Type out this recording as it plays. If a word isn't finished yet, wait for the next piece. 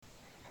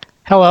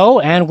Hello,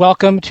 and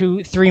welcome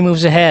to Three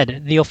Moves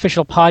Ahead, the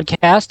official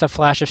podcast of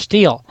Flash of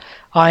Steel.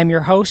 I'm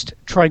your host,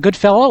 Troy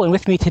Goodfellow, and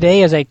with me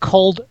today is a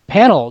cold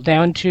panel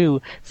down to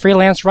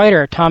freelance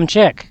writer Tom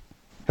Chick.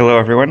 Hello,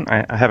 everyone.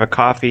 I have a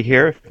coffee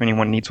here. If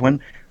anyone needs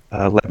one,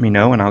 let me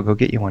know, and I'll go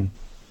get you one.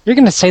 You're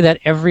going to say that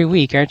every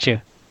week, aren't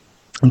you?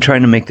 I'm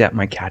trying to make that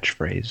my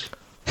catchphrase.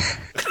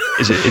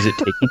 Is it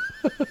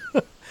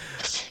taking?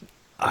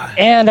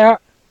 And our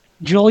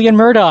Julian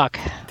Murdoch.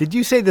 Did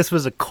you say this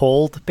was a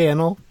cold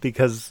panel?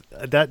 Because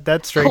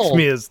that strikes Cold.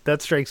 me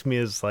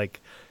as like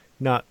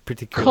not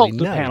particularly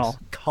Cold nice. panel.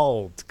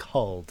 Cold.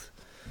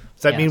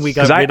 Does that Yes. mean we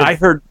 'Cause got I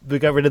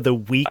rid of the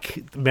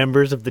weak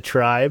members of the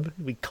tribe?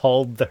 We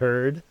culled the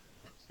herd.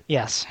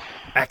 Yes.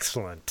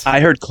 Excellent. I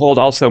heard cold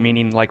also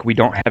meaning like we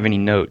don't have any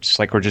notes,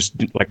 like we're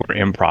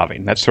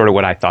improving. That's sort of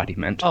what I thought he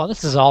meant. Oh,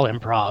 this is all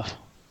improv.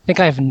 I think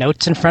I have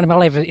notes in front of me.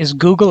 All I have is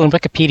Google and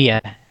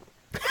Wikipedia.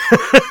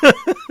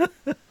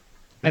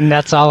 And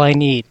that's all I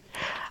need.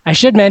 I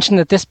should mention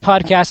that this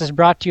podcast is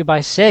brought to you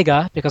by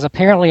Sega, because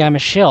apparently I'm a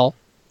shill,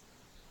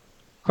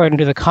 according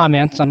to the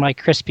comments on my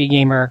Crispy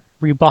Gamer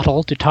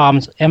rebuttal to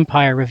Tom's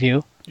Empire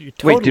review. You're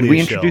Wait, did totally we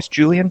a shill. introduce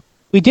Julian?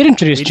 We did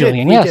introduce We did,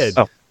 Julian, we yes. did.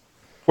 Oh.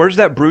 Where's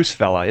that Bruce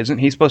fella? Isn't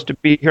he supposed to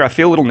be here? I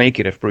feel a little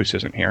naked if Bruce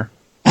isn't here.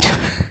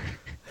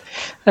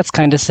 That's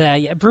kind of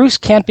sad. Yeah, Bruce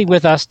can't be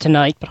with us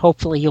tonight, but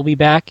hopefully he'll be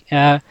back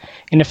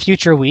in a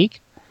future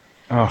week.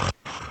 Oh.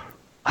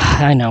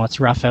 I know, it's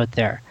rough out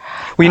there.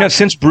 Well,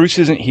 since Bruce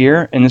isn't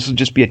here, and this will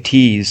just be a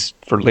tease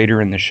for later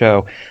in the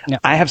show, Yeah.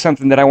 I have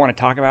something that I want to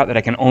talk about that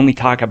I can only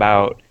talk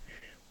about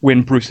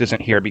when Bruce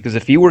isn't here. Because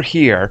if he were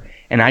here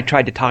and I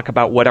tried to talk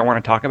about what I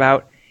want to talk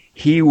about,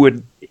 he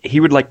would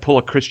like pull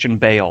a Christian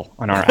Bale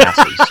on our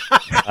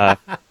asses.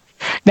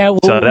 Now,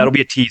 So that'll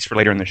be a tease for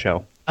later in the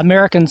show.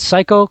 American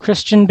Psycho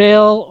Christian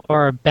Bale,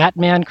 or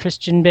Batman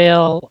Christian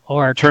Bale,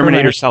 or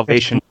Terminator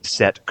Salvation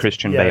set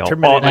Christian Yeah, Bale.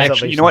 Terminator Actually,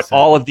 Salvation you know what? set.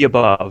 All of the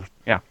above.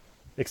 Yeah.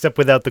 Except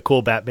without the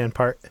cool Batman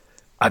part.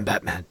 I'm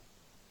Batman.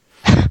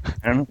 I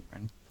don't know.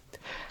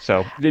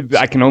 So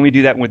I can only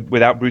do that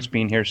without Bruce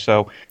being here.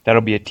 So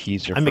that'll be a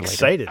teaser. I'm for later.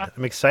 excited.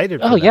 I'm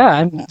excited. Oh, for that. yeah,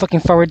 I'm looking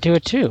forward to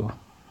it, too.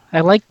 I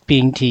like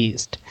being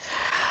teased.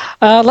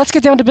 Let's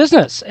get down to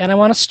business. And I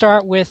want to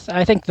start with,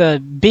 I think,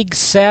 the big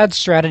sad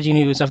strategy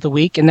news of the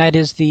week, and that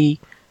is the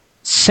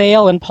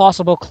sale and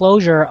possible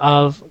closure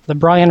of the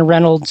Brian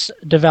Reynolds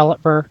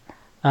developer,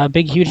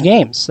 Big Huge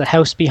Games, the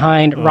house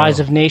behind Rise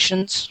of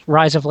Nations,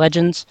 Rise of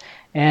Legends,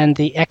 and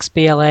the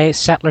XBLA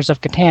Settlers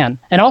of Catan,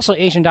 and also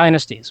Asian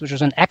Dynasties, which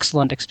was an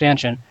excellent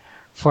expansion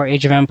for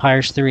Age of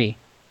Empires 3.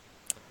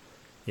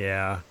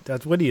 Yeah.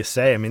 What do you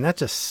say? I mean, that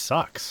just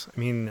sucks. I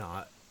mean,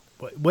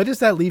 what does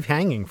that leave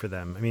hanging for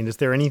them? I mean, is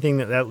there anything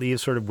that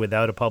leaves sort of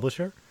without a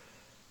publisher?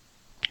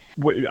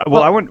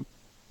 Well, I want.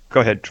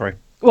 Go ahead, Troy.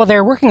 Well,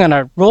 they're working on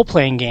a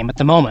role-playing game at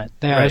the moment.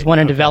 There's Right, one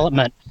in okay.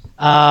 development.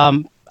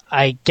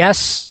 I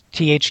guess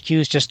THQ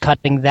is just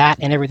cutting that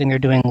and everything they're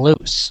doing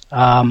loose.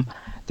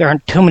 There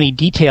aren't too many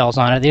details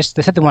on it. They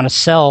said they want to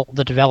sell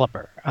the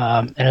developer,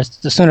 and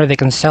the sooner they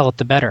can sell it,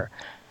 the better.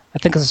 I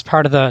think this is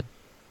part of the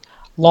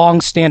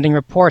long-standing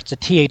reports that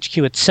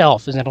THQ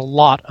itself is in a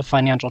lot of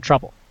financial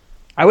trouble.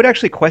 I would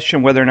actually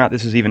question whether or not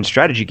this is even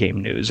strategy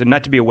game news, and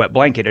not to be a wet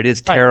blanket. It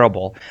is Right.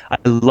 terrible. I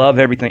love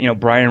everything.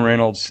 Brian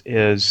Reynolds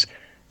is,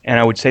 and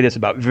I would say this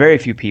about very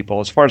few people,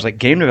 as far as like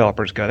game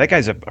developers go, that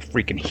guy's a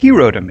freaking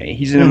hero to me.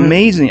 He's an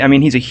amazing. I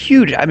mean, he's a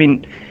huge. I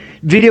mean,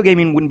 video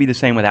gaming wouldn't be the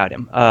same without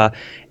him.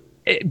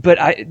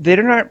 But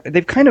they're not.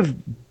 They've kind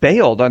of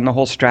bailed on the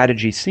whole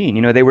strategy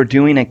scene. They were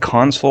doing a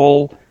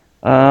console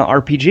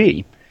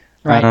RPG.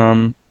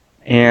 Right.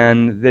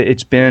 And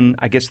it's been,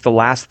 I guess the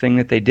last thing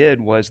that they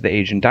did was the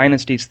Asian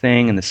Dynasties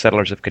thing and the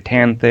Settlers of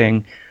Catan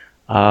thing.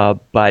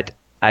 But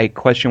I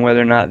question whether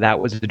or not that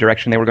was the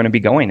direction they were going to be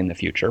going in the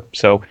future.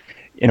 So,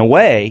 in a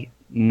way,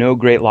 no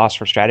great loss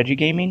for strategy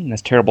gaming.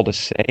 That's terrible to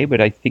say, but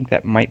I think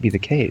that might be the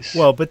case.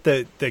 Well, but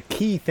the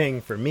key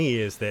thing for me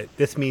is that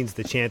this means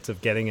the chance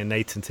of getting a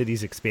Knights and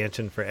Cities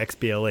expansion for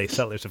XBLA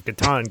Settlers of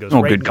Catan goes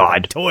Oh, right good into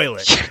God. the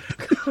toilet.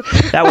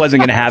 That wasn't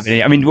going to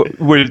happen. I mean,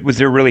 was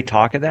there really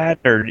talk of that?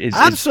 Or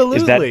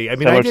Absolutely. I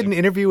mean, I did an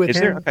interview with Is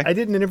him. there? Okay. I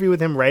did an interview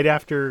with him right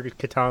after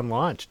Catan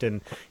launched,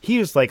 and he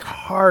was like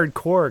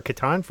hardcore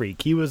Catan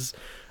freak. He was,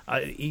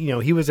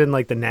 he was in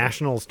like the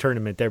Nationals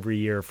tournament every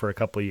year for a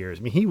couple of years.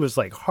 I mean, he was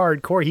like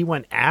hardcore. He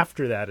went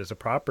after that as a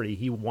property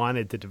he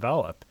wanted to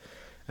develop,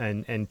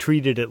 and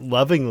treated it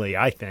lovingly,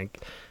 I think.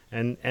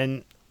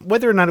 And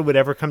whether or not it would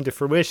ever come to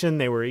fruition,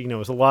 they were, it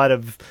was a lot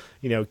of,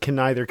 can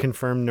neither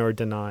confirm nor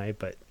deny.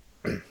 But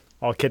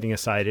all kidding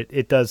aside,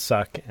 it does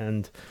suck,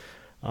 and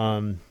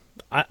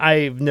I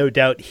have no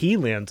doubt he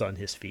lands on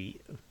his feet.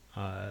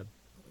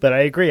 But I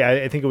agree.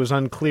 I think it was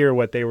unclear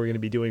what they were going to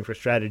be doing for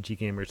strategy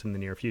gamers in the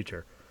near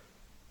future.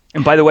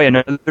 And by the way,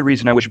 another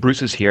reason I wish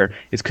Bruce is here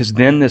is because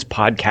then this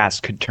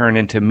podcast could turn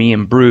into me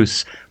and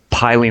Bruce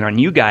piling on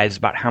you guys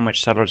about how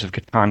much Settlers of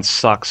Catan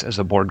sucks as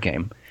a board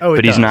game.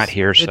 But he's not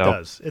here,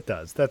 so... It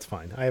does. That's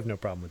fine. I have no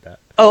problem with that.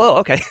 Oh,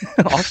 okay.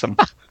 Awesome.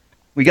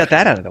 We got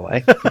that out of the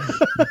way.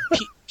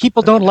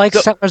 People don't like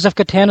Settlers of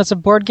Catan as a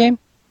board game?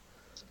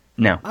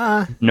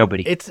 No,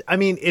 nobody. It's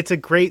a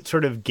great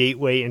sort of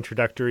gateway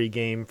introductory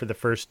game for the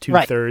first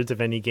two-thirds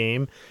of any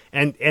game.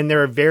 And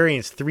there are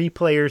variants.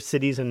 3-player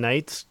Cities and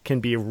Knights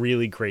can be a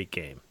really great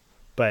game.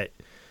 But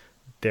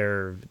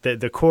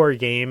the core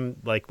game,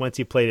 like once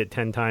you played it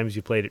 10 times,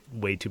 you played it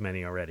way too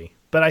many already.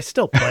 But I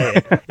still play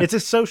it. It's a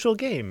social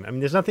game. I mean,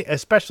 there's nothing,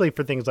 especially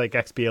for things like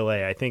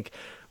XBLA. I think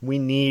we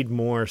need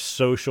more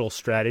social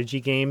strategy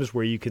games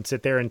where you can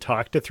sit there and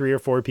talk to 3 or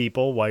 4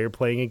 people while you're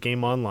playing a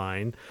game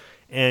online.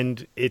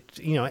 And it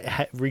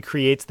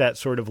recreates that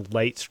sort of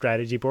light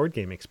strategy board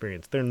game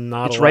experience. They're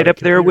not. It's right up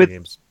there with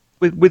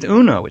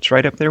Uno. It's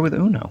right up there with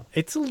Uno.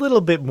 It's a little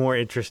bit more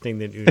interesting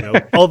than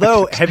Uno.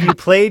 Although, have you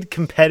played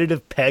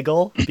competitive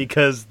Peggle?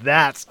 Because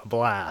that's a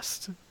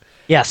blast.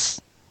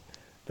 Yes.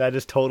 That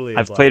is totally.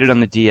 I've played it on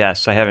the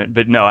DS. I haven't,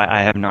 but no,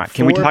 I have not.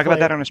 Can we talk about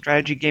that on a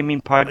strategy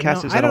gaming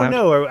podcast? No, I don't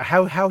know.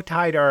 How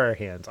tied are our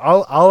hands?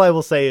 All I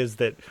will say is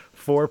that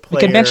 4-player.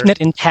 We can mention it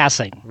in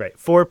passing. Right,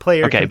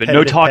 4-player. Okay, but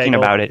no talking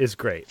about it is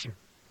great.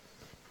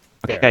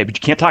 Okay, but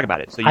you can't talk about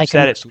it. So you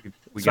said it. So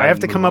I have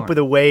to come up with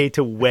a way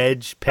to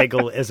wedge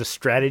Peggle as a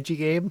strategy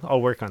game.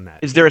 I'll work on that.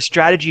 Is there a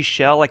strategy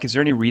shell? Like, is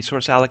there any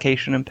resource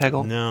allocation in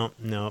Peggle?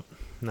 No,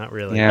 not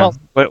really. Yeah.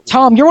 Well,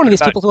 Tom, you're one of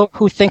these people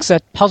who thinks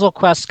that Puzzle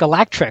Quest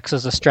Galactrix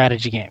is a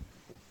strategy game.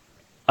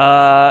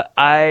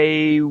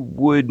 I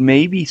would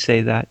maybe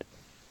say that.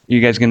 You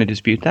guys going to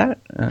dispute that?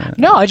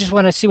 No, I just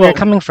want to see where you're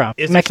coming from.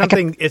 Is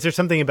there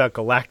something about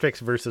Galactrix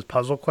versus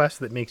Puzzle Quest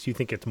that makes you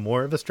think it's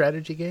more of a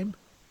strategy game?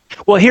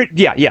 Well,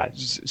 yeah.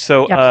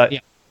 So,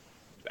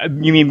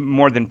 you mean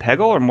more than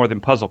Peggle or more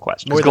than Puzzle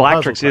Quest? Because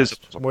Galactrix is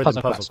more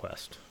than Puzzle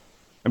Quest.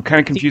 I'm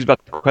kind of confused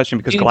about the question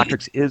because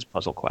Galactrix is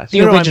Puzzle Quest.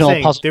 The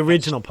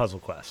original Puzzle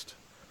Quest.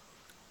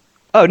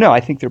 Oh no,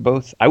 I think they're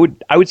both. I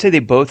would say they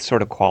both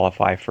sort of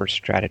qualify for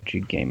strategy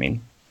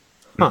gaming.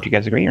 Do you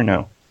guys agree or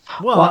no?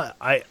 Well,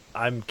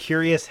 I'm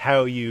curious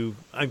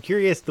I'm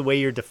curious the way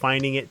you're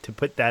defining it to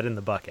put that in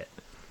the bucket.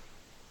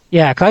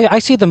 Yeah, 'cause I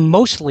see them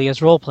mostly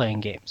as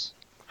role-playing games.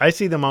 I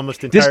see them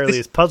almost entirely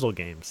as puzzle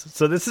games.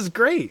 So this is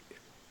great.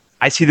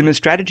 I see them as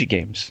strategy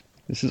games.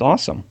 This is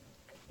awesome.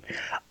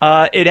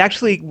 It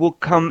actually will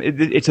come.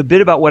 It's a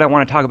bit about what I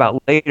want to talk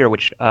about later,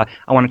 which I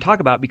want to talk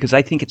about because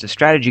I think it's a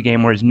strategy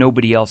game, whereas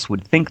nobody else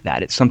would think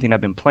that. It's something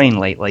I've been playing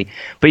lately.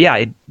 But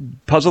yeah,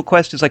 Puzzle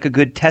Quest is like a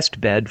good test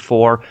bed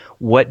for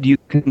what do you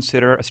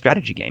consider a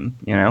strategy game.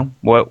 You know,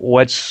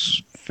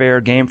 what's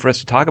fair game for us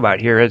to talk about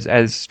here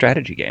as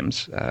strategy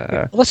games.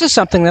 Well, this is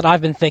something that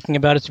I've been thinking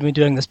about as we've been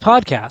doing this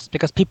podcast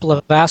because people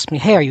have asked me,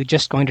 "Hey, are you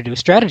just going to do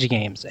strategy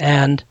games?"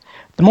 And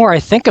the more I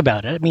think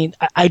about it, I mean,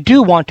 I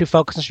do want to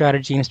focus on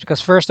strategy games because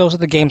first, those are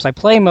the games I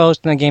play most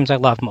and the games I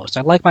love most.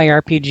 I like my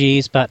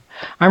RPGs, but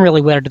I'm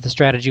really wedded to the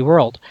strategy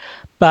world.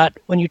 But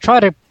when you try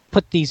to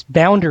put these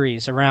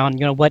boundaries around,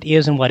 what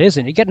is and what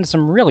isn't, you get into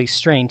some really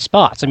strange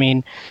spots. I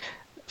mean,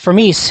 for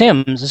me,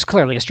 Sims is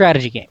clearly a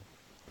strategy game,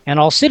 and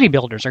all city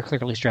builders are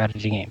clearly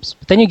strategy games.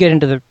 But then you get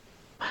into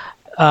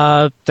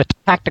the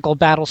tactical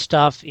battle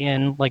stuff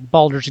in like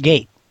Baldur's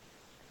Gate.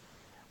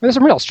 There's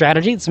some real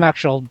strategy, some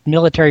actual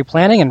military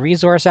planning and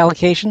resource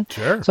allocation.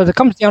 Sure. So it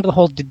comes down to the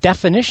whole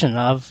definition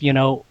of,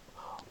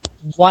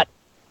 what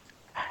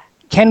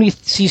can we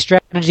see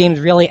strategy games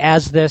really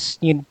as this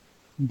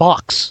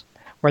box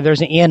where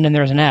there's an in and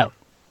there's an out.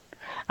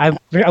 I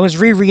was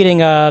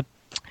rereading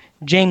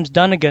James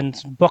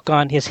Dunnigan's book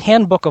on his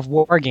Handbook of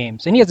War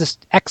Games, and he has this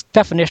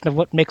definition of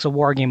what makes a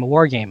war game a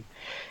war game.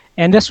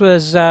 And this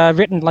was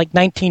written like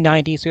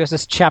 1990, so he has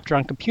this chapter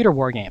on computer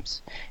war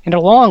games, and a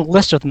long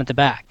list of them at the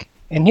back.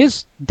 And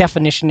his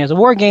definition is a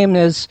war game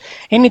is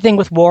anything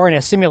with war and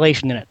a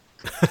simulation in it.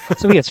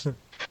 So he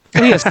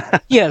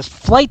has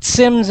flight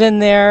sims in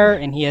there,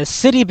 and he has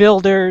city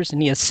builders,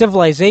 and he has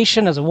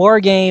civilization as a war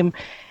game,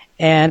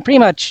 and pretty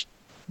much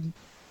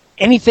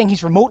anything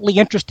he's remotely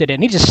interested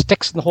in, he just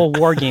sticks in the whole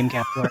war game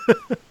category.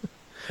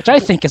 Which I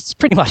think is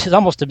pretty much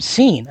almost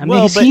obscene. I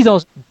mean, he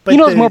knows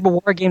more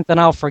about war games than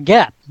I'll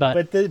forget.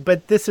 But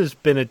this is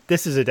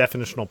a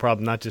definitional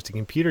problem, not just in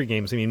computer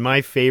games. I mean,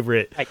 my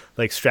favorite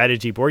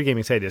strategy board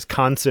gaming site is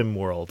Consim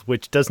World,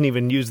 which doesn't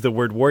even use the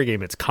word war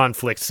game. It's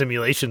conflict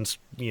simulations,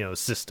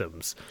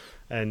 systems,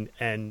 and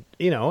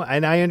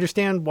I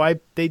understand why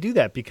they do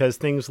that because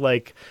things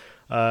like.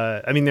 There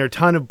are a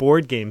ton of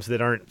board games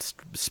that aren't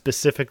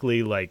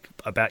specifically like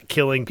about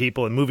killing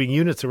people and moving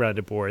units around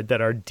a board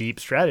that are deep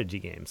strategy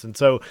games. And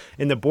so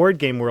in the board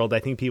game world, I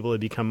think people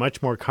have become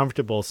much more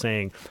comfortable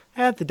saying,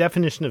 the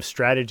definition of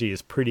strategy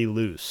is pretty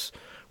loose.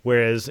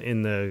 Whereas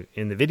in the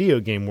video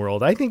game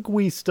world, I think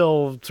we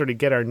still sort of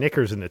get our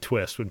knickers in a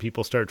twist when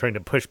people start trying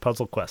to push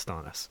Puzzle Quest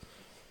on us.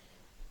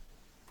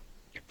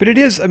 But it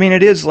is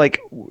like,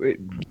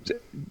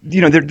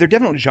 there are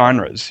definitely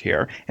genres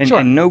here. And, sure.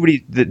 And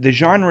the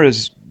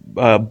genres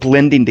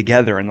blending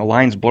together and the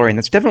lines blurring,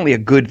 that's definitely a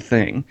good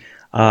thing.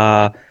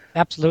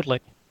 Absolutely.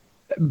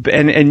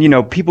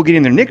 and people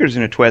getting their knickers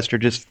in a twist are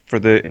just for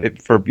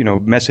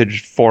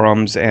message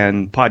forums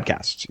and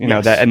podcasts.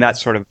 Yes. That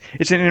sort of,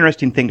 it's an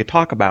interesting thing to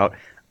talk about.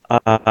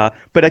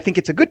 But I think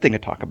it's a good thing to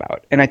talk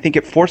about, and I think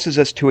it forces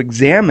us to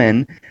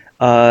examine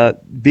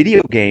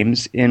video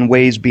games in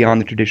ways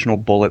beyond the traditional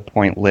bullet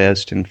point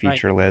list and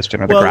feature list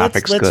and other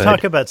graphics. Let's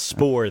talk about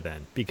Spore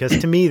then, because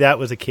to me that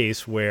was a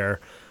case where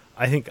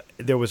I think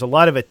there was a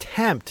lot of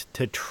attempt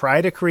to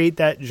try to create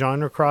that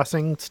genre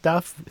crossing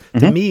stuff.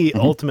 To me,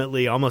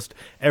 ultimately, almost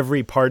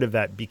every part of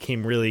that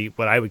became really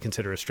what I would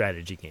consider a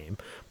strategy game.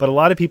 But a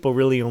lot of people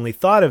really only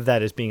thought of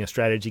that as being a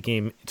strategy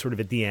game sort of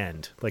at the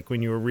end, like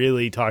when you were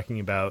really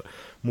talking about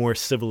more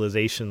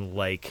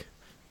civilization-like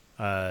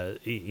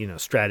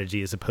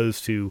strategy as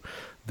opposed to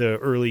the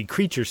early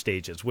creature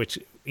stages, which,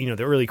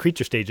 the early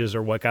creature stages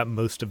are what got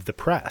most of the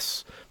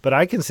press. But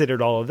I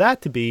considered all of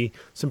that to be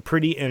some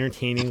pretty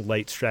entertaining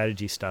light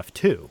strategy stuff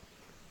too.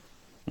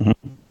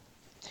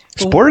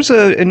 Spore's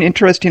an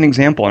interesting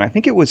example, and I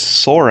think it was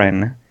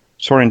Soren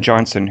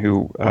Johnson,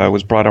 who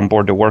was brought on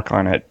board to work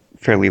on it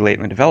fairly late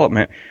in the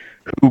development,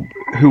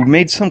 who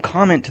made some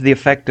comment to the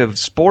effect of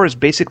Spore is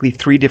basically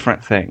three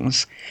different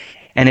things.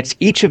 And it's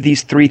each of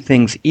these three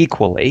things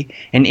equally.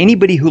 And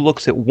anybody who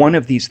looks at one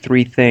of these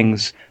three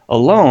things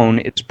alone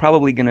is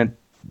probably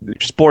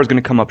Spore is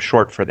going to come up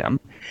short for them.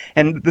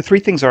 And the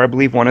three things are, I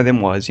believe one of them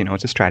was,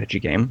 it's a strategy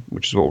game,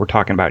 which is what we're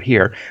talking about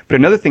here. But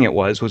another thing it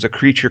was a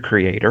creature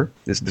creator,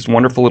 this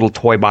wonderful little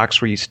toy box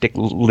where you stick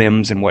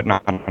limbs and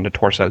whatnot onto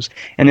torsos.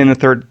 And then the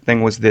third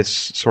thing was this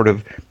sort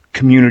of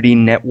community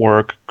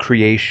network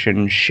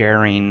creation,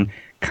 sharing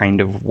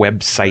kind of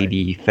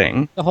website-y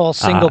thing. The whole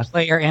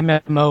single-player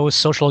MMO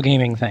social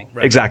gaming thing.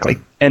 Right. Exactly.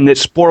 And that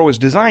Spore was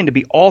designed to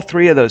be all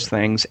three of those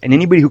things, and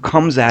anybody who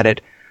comes at it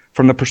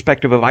from the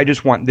perspective of I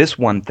just want this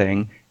one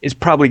thing is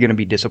probably going to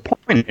be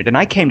disappointed. And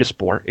I came to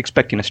Spore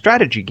expecting a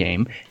strategy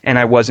game, and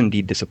I was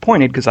indeed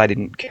disappointed because I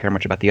didn't care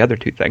much about the other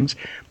two things.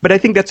 But I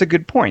think that's a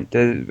good point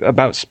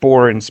about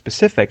Spore in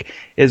specific,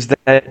 is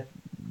that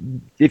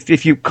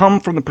if you come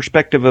from the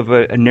perspective of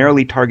a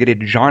narrowly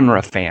targeted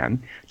genre fan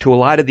to a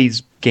lot of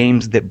these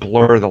games that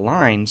blur the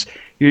lines,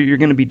 you're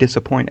going to be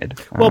disappointed.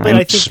 Well, but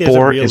I think there's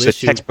a real issue. Spore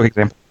is a textbook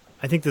example.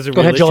 I think there's a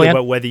real issue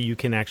about whether you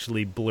can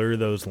actually blur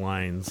those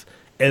lines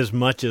as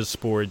much as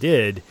Spore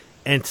did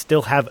and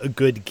still have a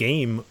good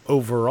game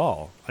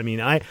overall. I mean,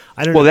 I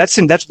don't know. Well,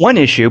 that's one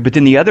issue, but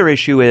then the other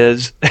issue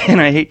is,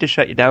 and I hate to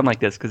shut you down like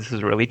this because this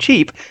is really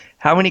cheap,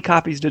 how many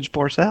copies did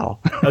Spore sell?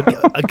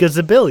 a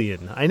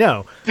gazillion, I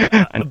know.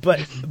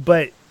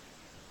 But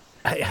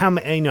how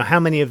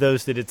many of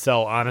those did it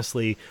sell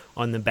honestly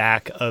on the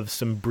back of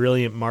some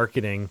brilliant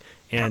marketing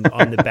and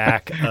on the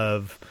back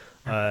of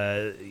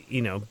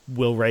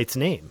Will Wright's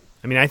name?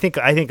 I mean, I think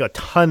a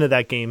ton of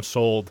that game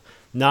sold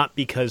not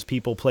because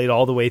people played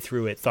all the way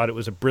through it, thought it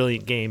was a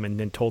brilliant game, and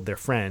then told their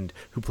friend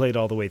who played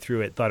all the way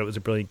through it, thought it was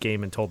a brilliant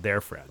game, and told their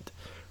friend.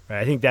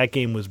 Right? I think that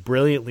game was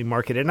brilliantly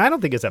marketed, and I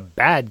don't think it's a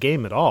bad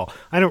game at all.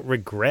 I don't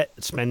regret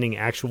spending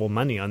actual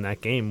money on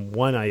that game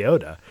one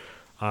iota.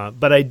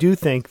 But I do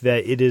think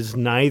that it is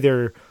none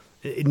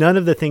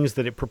of the things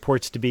that it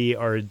purports to be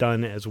are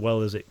done as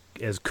well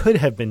as could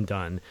have been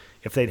done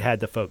if they'd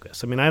had the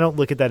focus. I mean, I don't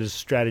look at that as a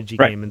strategy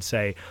game and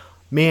say,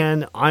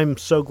 man, I'm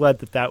so glad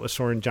that was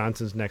Soren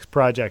Johnson's next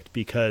project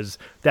because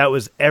that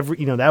was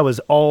that was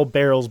all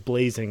barrels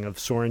blazing of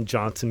Soren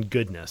Johnson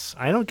goodness.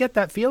 I don't get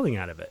that feeling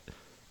out of it,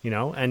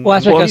 And by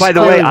the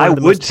way, I one of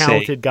the would most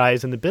talented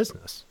guys in the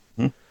business.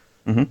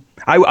 Mm-hmm.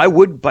 I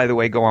would, by the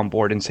way, go on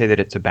board and say that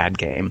it's a bad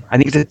game. I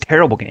think it's a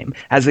terrible game.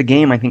 As a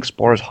game, I think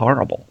Spore is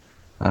horrible.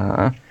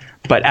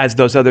 But as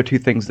those other two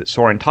things that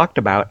Soren talked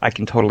about, I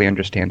can totally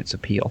understand its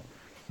appeal.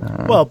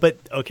 Then,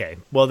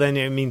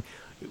 I mean,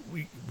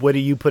 what are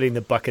you putting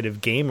the bucket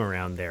of game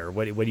around there?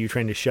 What are you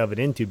trying to shove it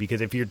into? Because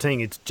if you're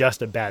saying it's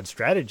just a bad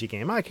strategy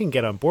game, I can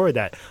get on board with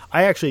that.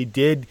 I actually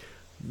did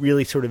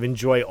really sort of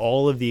enjoy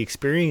all of the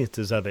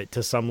experiences of it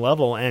to some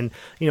level. And,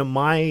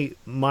 my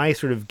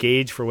sort of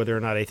gauge for whether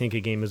or not I think a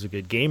game is a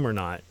good game or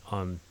not,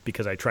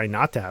 because I try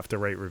not to have to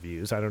write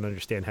reviews. I don't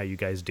understand how you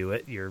guys do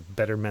it. You're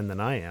better men than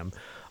I am.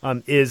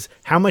 Is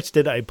how much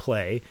did I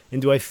play,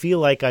 and do I feel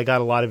like I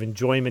got a lot of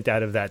enjoyment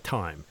out of that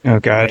time? Oh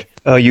God!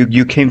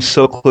 You came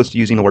so close to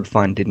using the word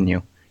fun, didn't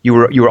you? You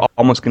were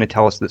almost going to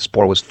tell us that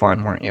Spore was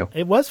fun, weren't you?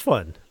 It was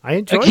fun. I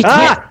enjoyed it.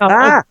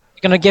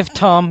 You're going to give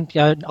Tom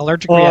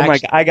allergic reaction. Oh my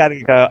God! I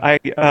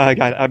gotta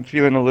go. I'm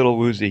feeling a little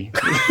woozy.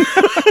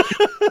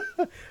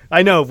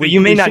 I know.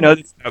 You may not know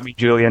this about me,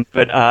 Julian,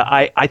 but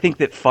I think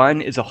that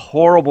fun is a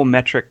horrible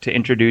metric to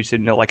introduce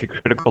into like a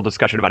critical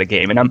discussion about a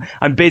game. And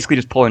I'm basically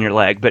just pulling your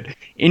leg. But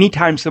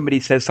anytime somebody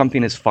says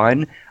something is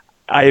fun,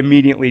 I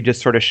immediately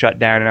just sort of shut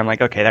down, and I'm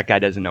like, okay, that guy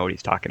doesn't know what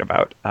he's talking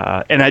about.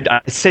 And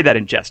I say that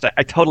in jest.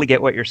 I totally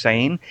get what you're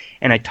saying,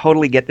 and I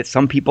totally get that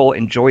some people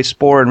enjoy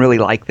Spore and really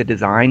like the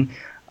design.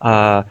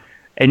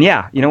 And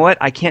yeah, you know what?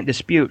 I can't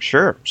dispute.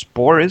 Sure,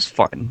 Spore is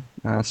fun.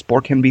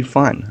 Spore can be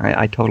fun.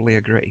 I totally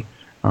agree.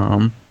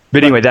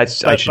 But anyway,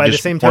 that's. But by the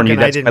same token,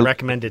 I didn't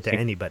recommend it to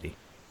anybody,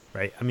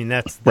 right? I mean,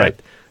 that's right.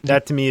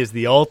 That to me is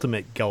the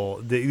ultimate goal.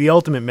 The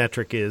ultimate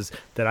metric is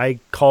that I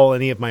call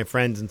any of my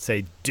friends and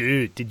say,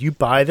 "Dude, did you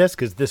buy this?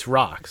 Because this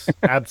rocks."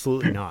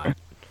 Absolutely not.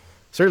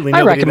 Certainly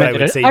nobody that I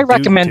would say. I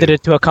recommended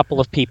it to a couple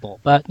of people,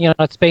 but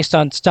it's based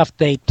on stuff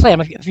they play.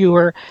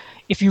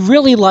 If you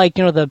really like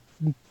the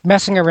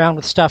messing around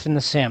with stuff in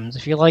The Sims,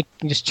 if you like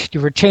you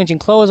were changing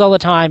clothes all the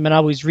time and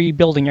always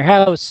rebuilding your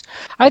house,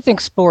 I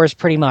think Spore is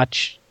pretty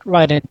much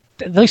right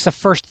at least the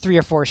first 3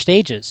 or 4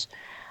 stages.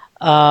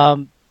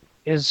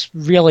 Is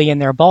really in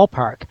their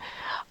ballpark.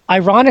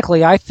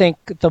 Ironically, I think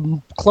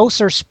the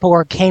closer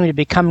Spore came to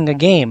becoming a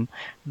game,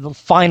 the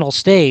final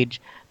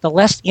stage, the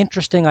less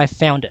interesting I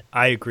found it.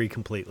 I agree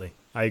completely.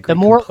 The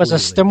more it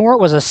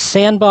was a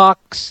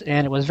sandbox,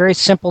 and it was very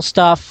simple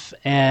stuff,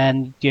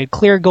 and you had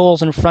clear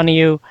goals in front of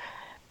you.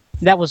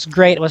 That was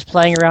great. It was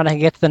playing around and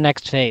get to the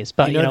next phase.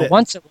 But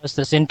once it was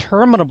this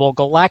interminable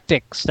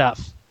galactic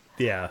stuff,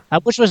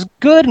 which was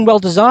good and well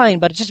designed,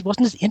 but it just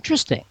wasn't as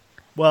interesting.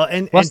 Well,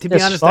 and to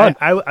be honest,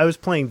 I was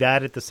playing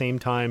that at the same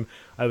time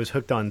I was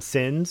hooked on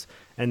Sins,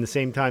 and the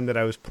same time that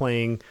I was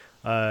playing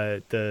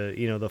I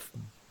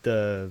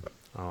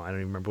don't even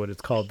remember what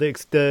it's called,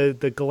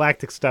 the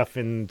galactic stuff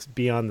in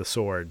Beyond the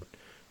Sword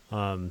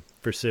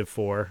for Civ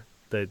 4,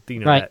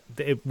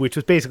 which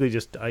was basically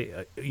just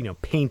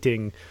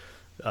painting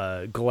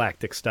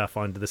galactic stuff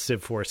onto the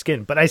Civ 4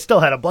 skin, but I still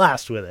had a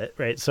blast with it,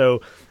 right?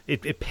 So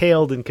it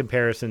paled in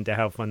comparison to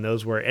how fun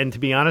those were. And to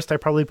be honest, I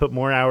probably put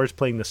more hours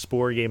playing the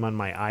Spore game on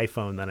my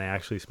iPhone than I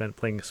actually spent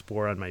playing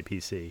Spore on my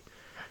PC.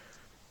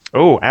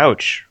 Oh,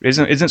 ouch!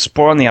 Isn't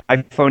Spore on the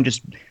iPhone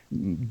just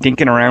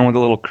dinking around with a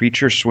little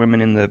creature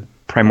swimming in the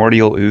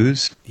primordial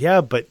ooze?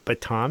 Yeah, but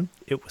Tom,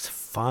 it was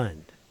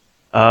fun.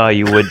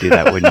 You would do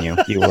that, wouldn't you?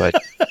 You would.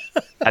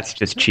 That's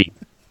just cheap.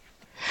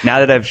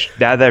 Now that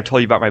I've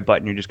told you about my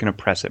button, you're just going to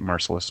press it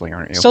mercilessly,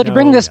 aren't you? So to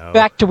bring this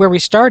back to where we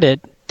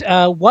started,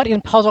 what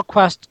in Puzzle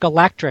Quest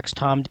Galactrix,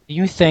 Tom, do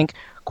you think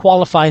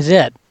qualifies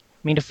it?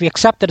 I mean, if we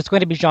accept that it's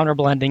going to be genre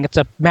blending, it's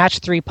a match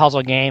 3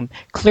 puzzle game,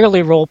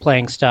 clearly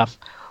role-playing stuff.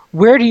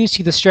 Where do you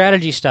see the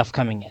strategy stuff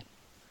coming in?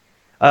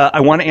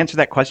 I want to answer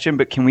that question,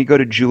 but can we go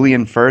to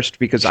Julian first,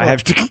 because sure. I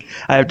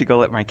have to go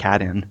let my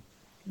cat in.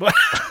 What?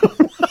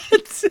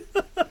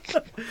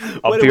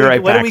 I'll be right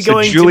back. What are we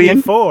going Julian,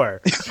 to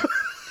for?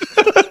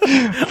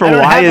 For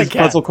why is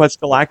Puzzle Quest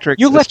Galactrix?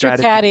 You let your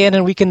cat in,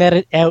 and we can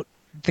edit out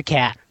the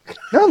cat.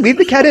 No, leave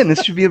the cat in.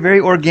 This should be a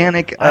very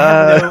organic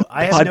I have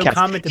podcast. No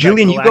comment about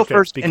Julian, Galactrix, you go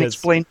first and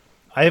explain.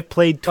 I have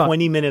played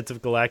 20 minutes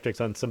of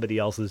Galactrix on somebody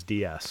else's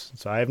DS,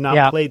 so I have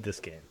not played this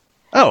game.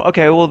 Oh,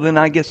 okay. Well, then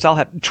I guess I'll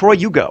have Troy.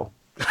 You go.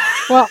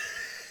 Well,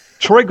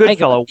 Troy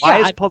Goodfellow, why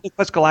is Puzzle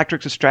Quest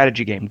Galactrix a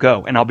strategy game?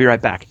 Go, and I'll be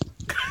right back.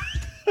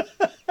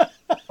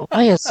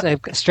 Why is a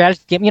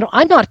strategy game?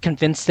 I'm not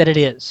convinced that it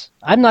is.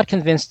 I'm not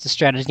convinced it's a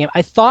strategy game.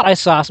 I thought I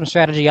saw some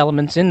strategy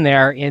elements in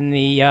there in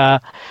the,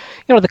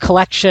 the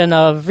collection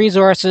of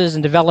resources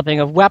and developing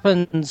of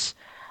weapons,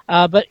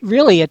 but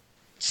really it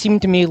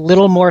seemed to me a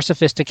little more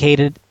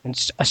sophisticated.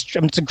 It's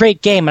a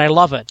great game, and I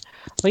love it.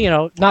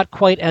 But, not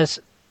quite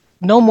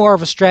no more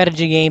of a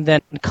strategy game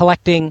than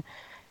collecting,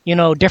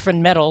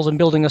 different medals and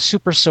building a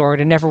super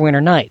sword in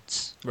Neverwinter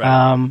Nights.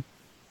 Right.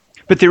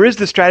 But there is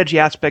the strategy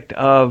aspect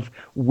of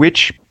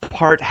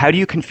how do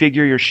you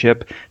configure your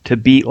ship to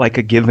beat like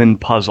a given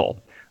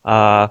puzzle?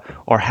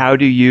 Or how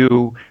do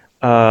you...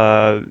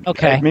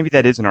 maybe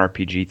that is an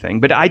RPG thing,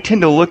 but I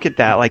tend to look at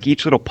that like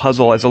each little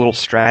puzzle as a little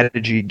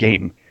strategy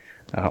game,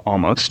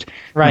 almost.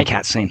 Right. My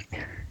cat's saying.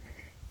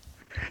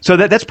 So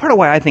that's part of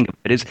why I think of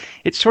it, is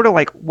it's sort of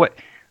like what...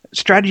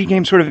 Strategy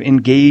games sort of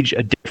engage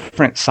a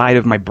different side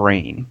of my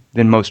brain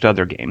than most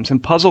other games,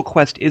 and Puzzle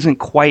Quest isn't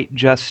quite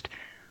just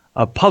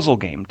a puzzle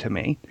game to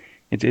me.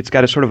 It's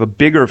got a sort of a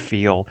bigger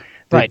feel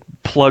that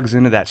plugs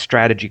into that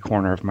strategy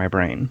corner of my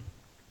brain.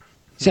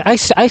 See, I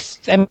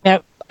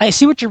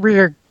see what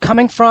you're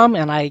coming from,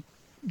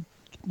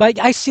 but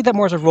I see that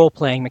more as a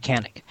role-playing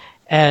mechanic,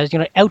 as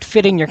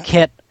outfitting your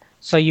kit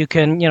so you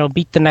can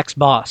beat the next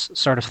boss,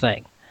 sort of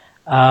thing.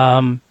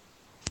 But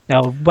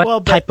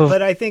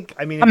I think,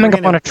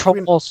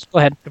 go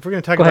ahead. If we're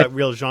going to talk about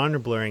real genre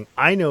blurring,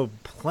 I know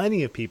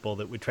plenty of people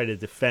that would try to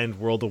defend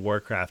World of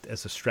Warcraft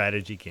as a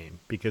strategy game,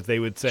 because they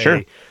would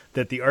say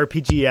that the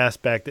RPG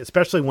aspect,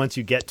 especially once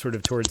you get sort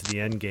of towards the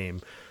end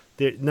game,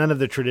 none of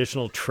the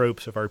traditional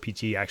tropes of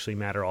RPG actually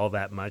matter all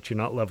that much. You're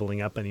not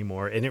leveling up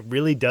anymore, and it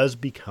really does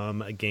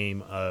become a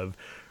game of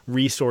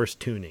resource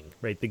tuning,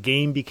 right? The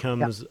game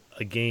becomes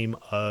a game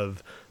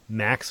of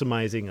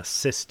maximizing a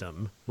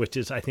system, which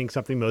is, I think,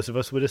 something most of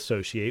us would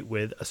associate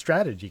with a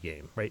strategy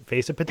game, right?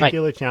 Face a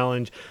particular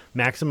challenge,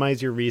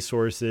 maximize your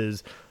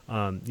resources,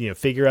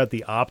 figure out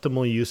the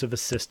optimal use of a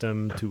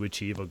system to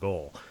achieve a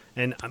goal.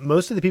 And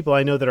most of the people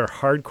I know that are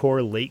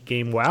hardcore late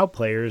game WoW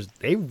players,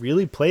 they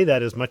really play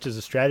that as much as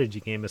a strategy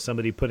game as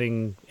somebody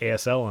putting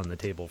ASL on the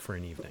table for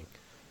an evening.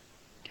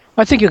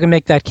 I think you can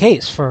make that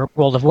case for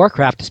World of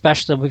Warcraft,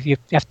 especially if you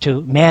have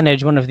to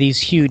manage one of these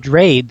huge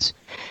raids,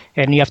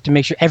 and you have to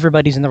make sure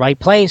everybody's in the right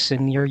place,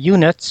 and your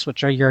units,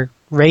 which are your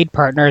raid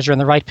partners, are in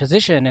the right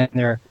position, and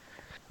they're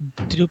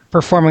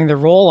performing the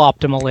role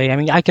optimally. I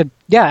mean, I could,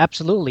 yeah,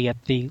 absolutely,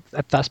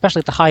 especially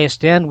at the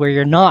highest end where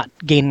you're not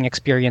gaining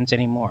experience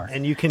anymore.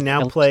 And you can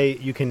now play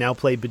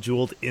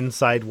Bejeweled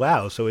inside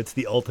WoW, so it's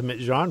the ultimate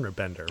genre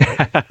bender,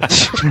 right?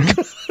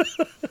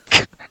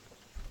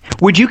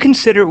 Would you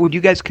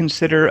guys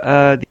consider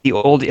the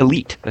old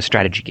Elite a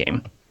strategy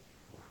game?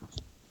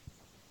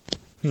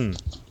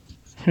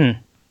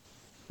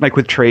 Like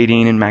with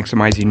trading and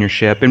maximizing your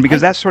ship, and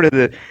because that's sort of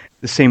the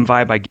same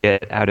vibe I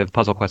get out of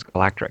Puzzle Quest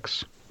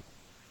Galactrix.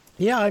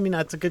 Yeah, I mean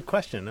that's a good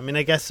question. I mean,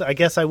 I guess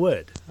I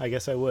would. I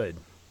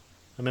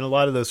mean, a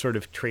lot of those sort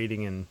of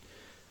trading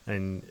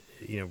and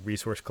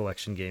resource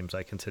collection games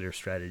I consider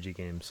strategy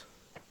games.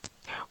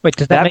 Wait,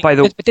 does that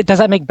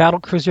make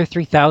Battlecruiser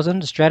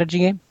 3000 a strategy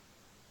game?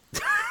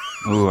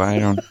 Ooh,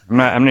 I'm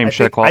not even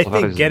sure that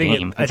qualifies as a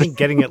game. I think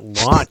getting it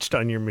launched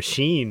on your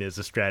machine is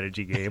a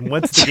strategy game.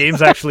 Once the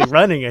game's actually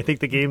running, I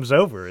think the game's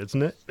over,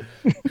 isn't it?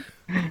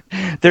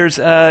 There's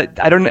I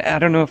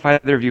don't know if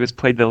either of you has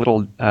played the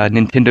little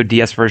Nintendo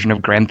DS version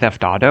of Grand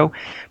Theft Auto,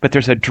 but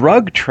there's a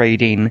drug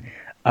trading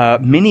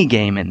mini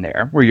game in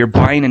there where you're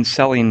buying and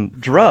selling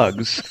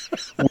drugs,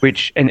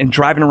 and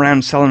driving around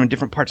and selling them in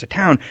different parts of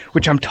town.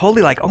 Which I'm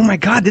totally like, oh my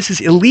god, this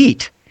is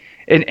Elite.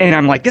 And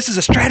I'm like, this is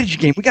a strategy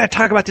game. We got to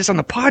talk about this on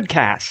the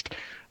podcast.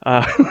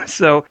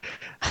 So,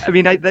 I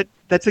mean,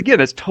 that's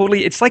again, it's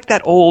totally. It's like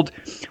that old.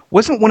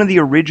 Wasn't one of the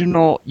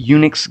original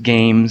Unix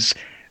games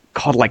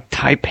called like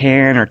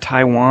Taipan or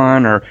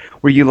Taiwan, or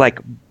where you like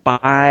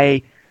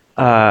buy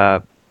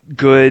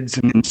goods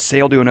and then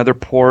sail to another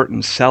port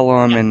and sell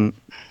them? And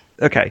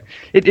okay,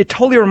 it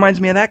totally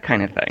reminds me of that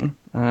kind of thing.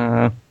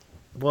 Well,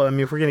 I mean,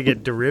 if we're gonna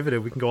get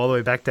derivative, we can go all the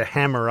way back to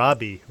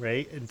Hammurabi,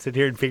 right? And sit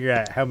here and figure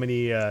out how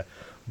many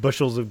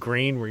bushels of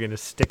grain we're going to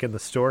stick in the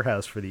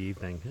storehouse for the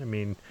evening. I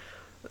mean,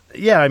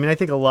 yeah, I mean, I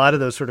think a lot of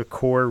those sort of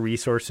core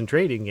resource and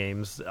trading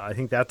games, I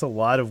think that's a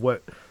lot of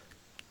what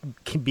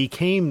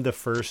became the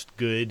first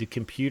good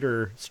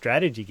computer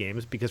strategy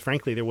games, because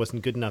frankly, there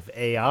wasn't good enough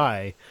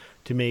AI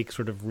to make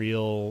sort of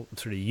real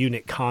sort of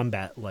unit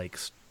combat like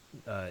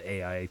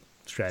AI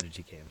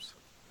strategy games.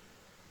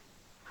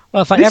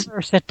 Well, if I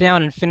ever sit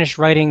down and finish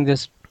writing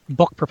this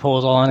book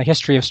proposal on the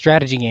history of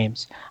strategy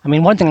games, I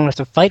mean, one thing I'm going to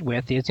have to fight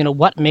with is,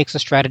 what makes a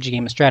strategy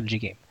game a strategy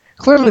game?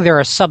 Clearly, there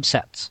are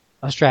subsets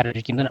of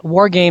strategy games. And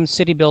war games,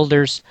 city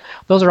builders,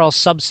 those are all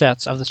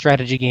subsets of the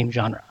strategy game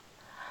genre.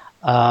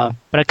 But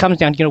it comes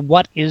down to,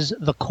 what is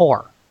the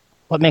core?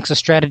 What makes a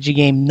strategy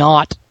game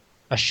not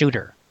a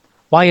shooter?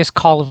 Why is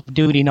Call of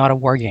Duty not a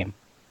war game?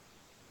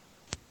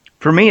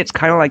 For me, it's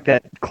kind of like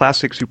that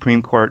classic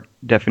Supreme Court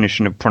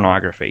definition of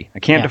pornography. I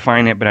can't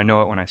define it, but I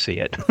know it when I see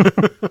it.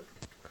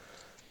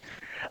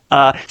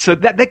 So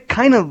that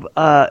kind of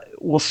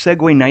will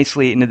segue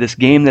nicely into this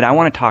game that I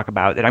want to talk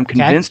about, that I'm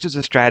convinced is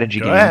a strategy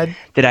game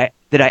that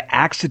I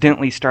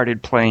accidentally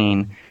started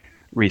playing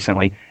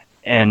recently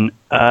and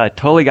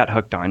totally got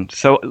hooked on.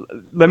 So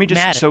let me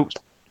just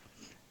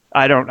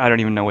I don't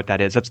even know what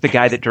that is. That's the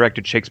guy that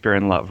directed Shakespeare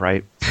in Love,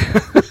 right?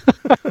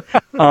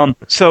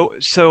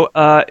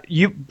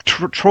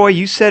 Troy,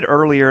 you said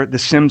earlier The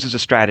Sims is a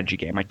strategy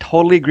game. I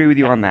totally agree with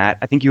you on that.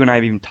 I think you and I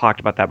have even talked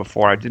about that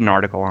before. I did an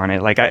article on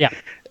it.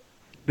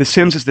 The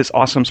Sims is this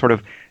awesome sort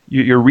of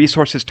your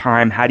resources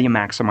time. How do you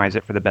maximize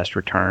it for the best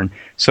return?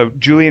 So,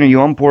 Julian, are you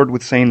on board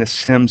with saying The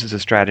Sims is a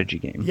strategy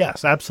game?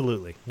 Yes,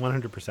 absolutely,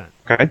 100%.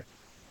 Okay.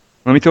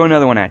 Let me throw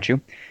another one at you.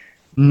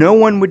 No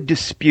one would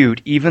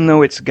dispute, even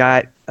though it's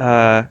got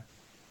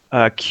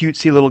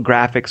cutesy little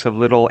graphics of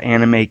little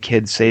anime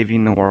kids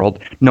saving the world,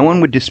 no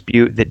one would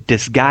dispute that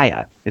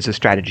Disgaea is a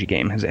strategy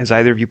game. Has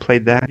either of you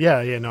played that?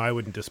 Yeah, no, I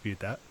wouldn't dispute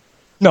that.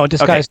 No,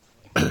 Disgaea.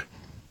 Okay.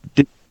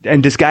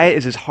 And Disgaea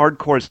is as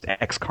hardcore as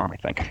XCOM, I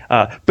think.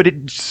 But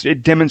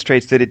it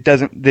demonstrates that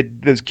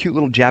that those cute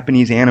little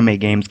Japanese anime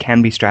games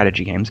can be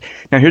strategy games.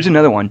 Now, here's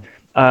another one.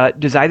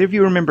 Does either of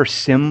you remember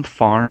Sim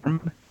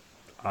Farm?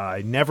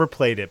 I never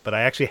played it, but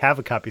I actually have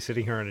a copy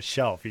sitting here on a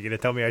shelf. You're going to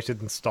tell me I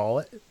should install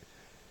it?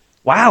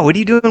 Wow, what are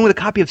you doing with a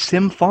copy of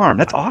Sim Farm?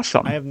 That's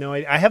awesome. I have no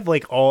idea. I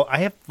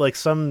have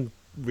some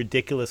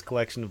ridiculous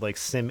collection of like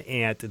Sim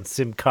Ant and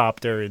Sim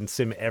Copter and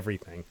Sim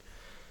everything.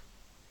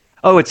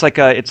 Oh, it's like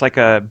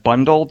a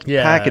bundled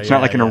pack. It's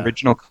not like an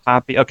original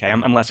copy. Okay,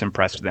 I'm less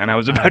impressed then. I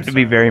was about to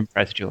be very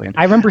impressed, Julian.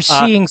 I remember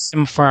seeing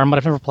Sim Farm, but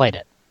I've never played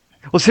it.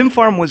 Well, Sim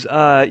Farm was,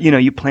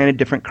 you planted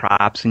different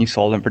crops and you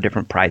sold them for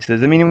different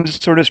prices. I mean, it was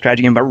sort of a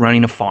strategy game about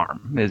running a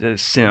farm. It's a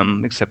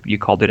sim, except you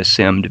called it a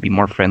sim to be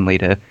more friendly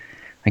to,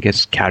 I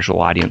guess,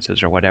 casual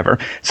audiences or whatever.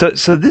 So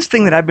this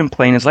thing that I've been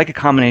playing is like a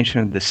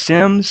combination of The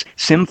Sims,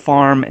 Sim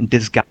Farm, and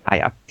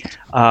Disgaea.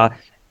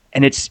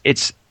 And it's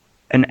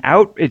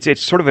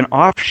sort of an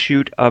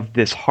offshoot of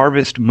this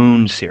Harvest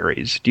Moon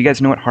series. Do you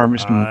guys know what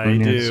Harvest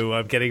Moon is? I do.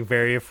 I'm getting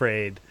very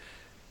afraid.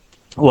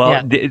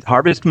 Well,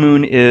 Harvest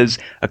Moon is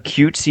a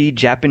cutesy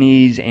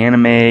Japanese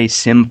anime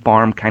sim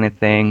farm kind of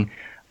thing,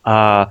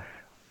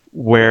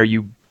 where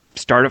you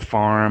start a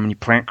farm and you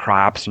plant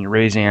crops and you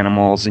raise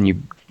animals and you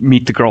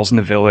meet the girls in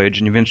the village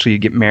and eventually you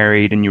get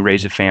married and you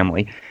raise a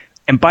family.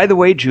 And by the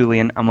way,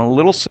 Julian, I'm a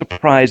little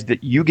surprised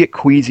that you get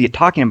queasy at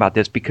talking about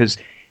this because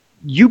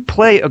you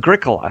play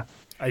Agricola.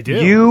 I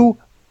do.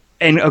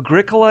 And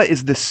Agricola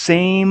is the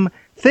same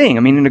thing. I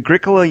mean, in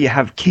Agricola, you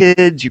have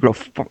kids, you grow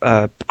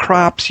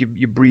crops,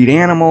 you breed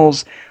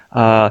animals.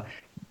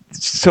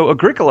 So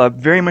Agricola,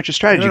 very much a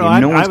strategy game.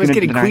 I was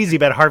getting queasy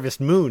about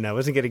Harvest Moon. I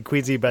wasn't getty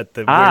queasy about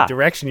the weird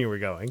direction you were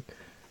going.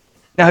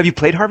 Now, have you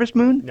played Harvest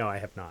Moon? No, I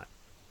have not.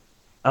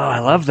 Oh, I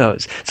love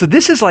those. So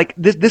this is like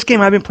this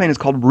game I've been playing is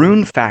called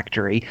Rune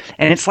Factory,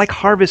 and it's like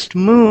Harvest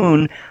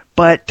Moon,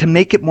 but to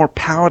make it more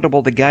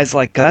palatable to guys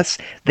like us,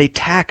 they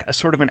tack a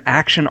sort of an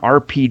action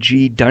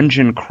RPG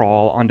dungeon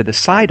crawl onto the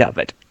side of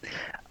it.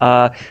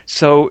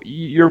 So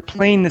you're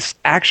playing this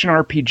action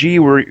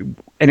RPG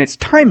and it's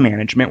time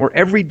management, where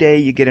every day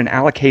you get an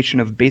allocation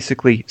of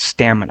basically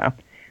stamina.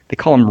 They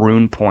call them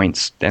rune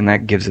points, and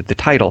that gives it the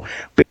title.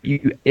 But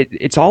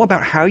it's all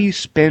about how you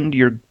spend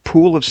your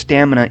pool of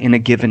stamina in a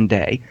given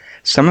day.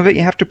 Some of it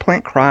you have to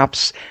plant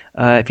crops.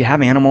 If you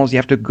have animals, you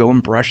have to go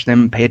and brush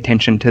them, pay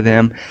attention to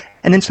them.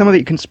 And then some of it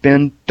you can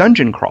spend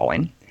dungeon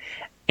crawling.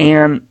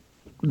 And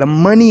the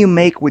money you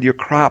make with your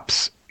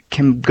crops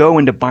can go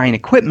into buying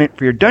equipment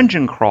for your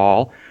dungeon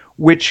crawl,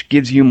 which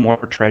gives you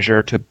more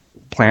treasure to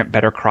plant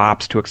better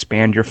crops, to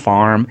expand your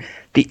farm.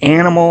 The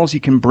animals you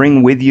can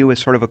bring with you as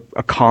sort of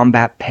a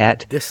combat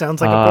pet. This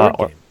sounds like a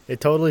board game. It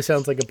totally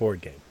sounds like a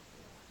board game.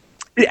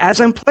 As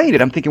I'm playing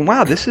it, I'm thinking,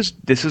 wow, this is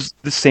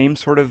the same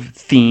sort of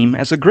theme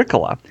as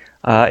Agricola,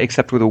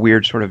 except with a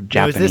weird sort of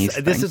Japanese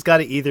thing. This has got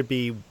to either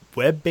be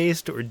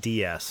web-based or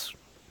DS.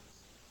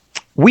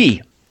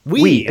 Wii.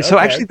 Okay. So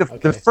actually,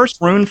 the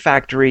first Rune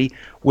Factory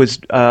was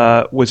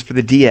for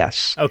the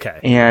DS. Okay.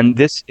 And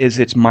this is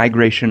its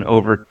migration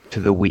over to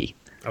the Wii.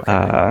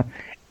 Okay.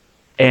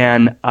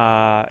 And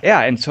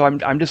so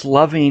I'm just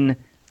loving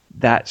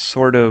that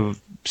sort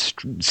of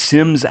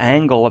Sims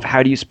angle of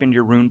how do you spend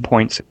your rune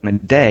points in a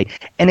day,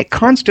 and it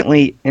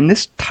constantly, and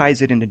this ties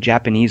it into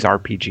Japanese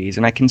RPGs,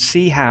 and I can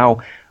see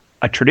how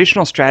a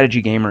traditional strategy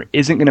gamer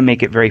isn't going to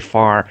make it very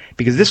far,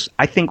 because this,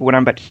 I think what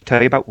I'm about to tell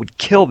you about would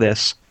kill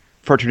this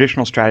for a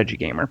traditional strategy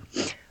gamer.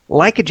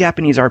 Like a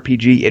Japanese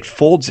RPG, it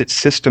folds its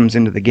systems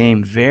into the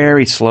game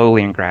very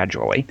slowly and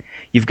gradually.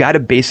 You've got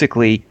to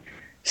basically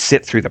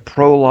sit through the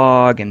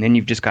prologue, and then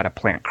you've just got to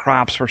plant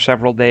crops for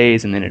several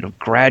days, and then it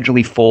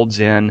gradually folds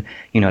in,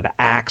 the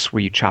axe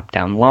where you chop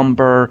down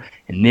lumber,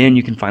 and then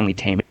you can finally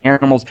tame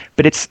animals.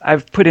 But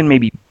I've put in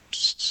maybe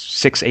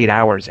 6-8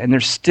 hours, and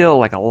there's still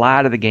like a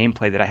lot of the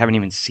gameplay that I haven't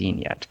even seen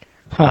yet.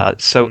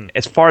 So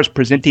as far as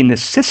presenting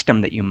this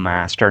system that you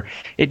master,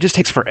 it just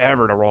takes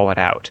forever to roll it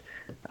out.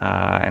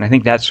 And I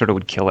think that sort of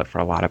would kill it for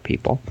a lot of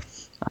people.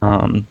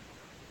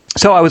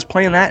 So I was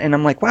playing that, and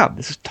I'm like, wow,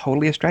 this is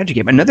totally a strategy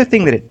game. Another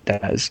thing that it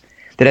does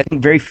that I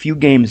think very few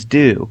games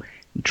do,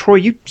 Troy,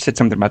 you said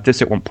something about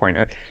this at one point,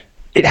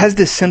 it has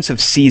this sense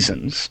of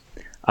seasons.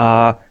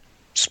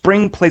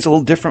 Spring plays a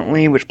little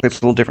differently, which plays a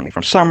little differently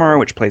from summer,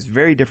 which plays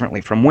very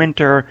differently from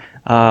winter,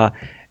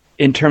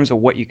 in terms of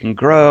what you can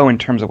grow, in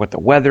terms of what the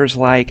weather's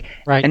like.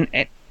 Right.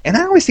 And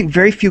I always think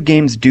very few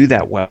games do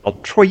that well.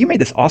 Troy, you made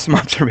this awesome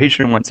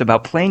observation once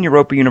about playing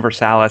Europa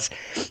Universalis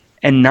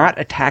and not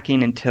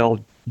attacking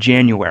until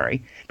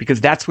January, because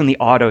that's when the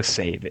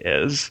autosave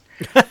is.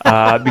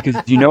 Because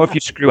if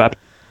you screw up,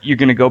 you're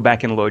going to go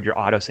back and load your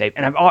autosave.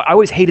 And I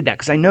always hated that,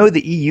 because I know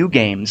the EU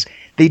games,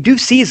 they do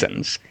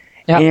seasons.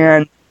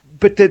 Yep.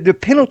 But the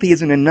penalty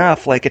isn't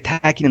enough, like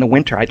attacking in the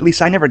winter. At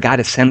least I never got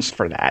a sense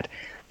for that.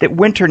 That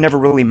winter never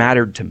really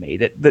mattered to me.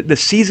 That the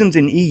seasons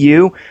in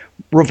EU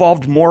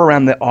revolved more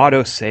around the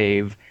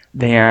autosave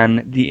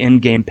than the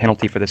in-game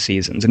penalty for the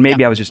seasons. And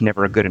maybe I was just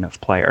never a good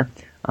enough player.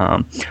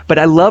 But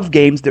I love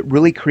games that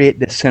really create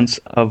this sense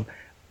of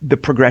the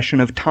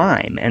progression of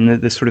time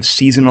and the sort of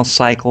seasonal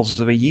cycles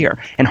of a year.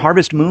 And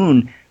Harvest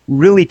Moon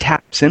really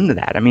taps into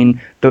that. I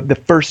mean,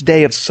 the first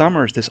day of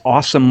summer is this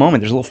awesome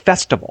moment. There's a little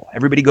festival.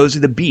 Everybody goes to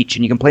the beach,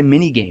 and you can play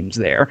mini games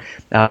there.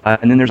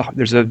 And then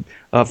there's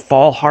a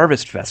fall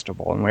harvest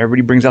festival, and where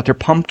everybody brings out their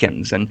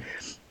pumpkins. And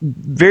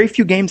very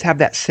few games have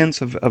that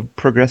sense of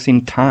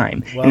progressing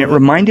time. Well, and it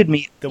reminded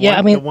me. The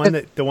one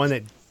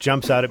that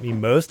jumps out at me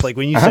most, like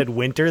when you said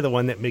winter, the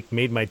one that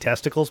made my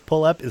testicles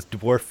pull up is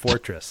Dwarf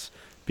Fortress.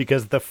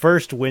 Because the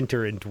first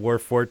winter in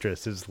Dwarf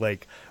Fortress is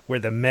like where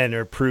the men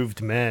are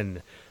proved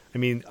men. I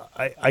mean,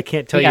 I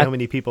can't tell you how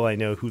many people I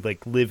know who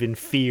like live in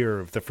fear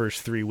of the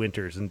first 3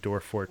 winters in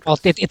Dwarf Fortress. Well,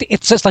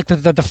 it's just like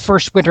the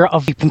first winter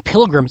of the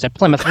Pilgrims at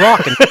Plymouth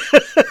Rock.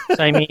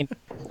 I mean,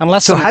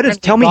 unless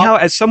tell me how,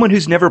 as someone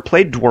who's never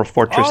played Dwarf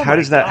Fortress, how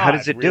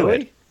does it do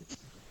it?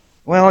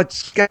 Well,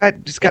 it's got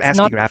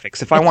ASCII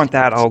graphics. If I want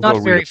that, I'll go read it.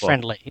 It's not very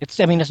friendly.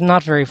 It's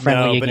not very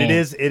friendly. No, but it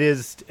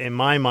is in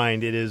my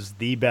mind, it is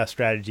the best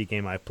strategy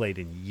game I've played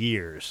in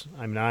years.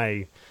 I mean,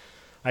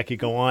 I could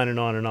go on and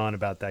on and on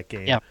about that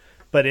game. Yeah.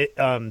 But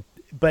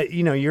but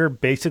you're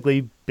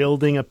basically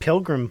building a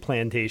pilgrim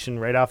plantation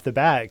right off the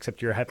bat,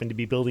 except you happen to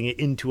be building it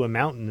into a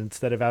mountain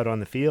instead of out on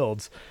the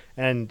fields.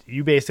 And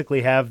you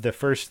basically have the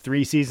first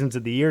 3 seasons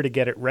of the year to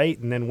get it right,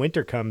 and then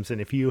winter comes,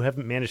 and if you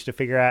haven't managed to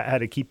figure out how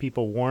to keep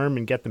people warm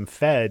and get them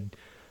fed,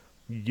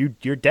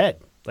 you're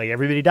dead. Like,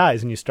 everybody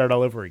dies, and you start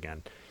all over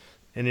again.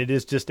 And it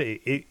is just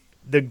the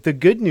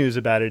good news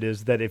about it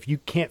is that if you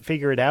can't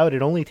figure it out,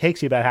 it only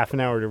takes you about half an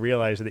hour to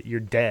realize that you're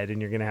dead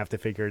and you're going to have to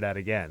figure it out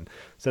again.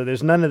 So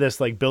there's none of this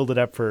like build it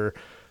up for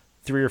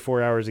 3 or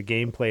 4 hours of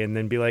gameplay and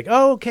then be like,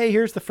 oh, okay,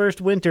 here's the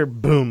first winter.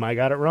 Boom, I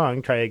got it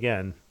wrong. Try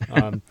again.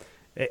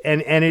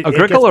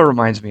 Agricola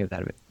reminds me of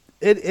that a bit.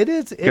 It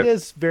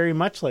is very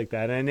much like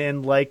that.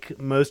 And like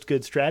most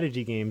good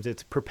strategy games,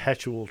 it's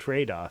perpetual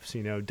trade-offs,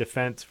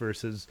 defense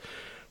versus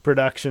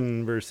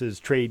production versus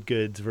trade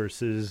goods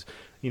versus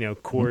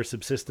core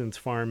subsistence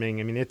farming.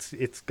 I mean,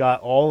 it's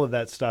got all of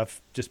that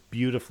stuff just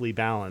beautifully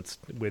balanced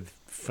with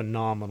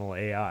phenomenal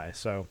AI.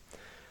 So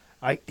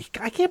I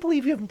can't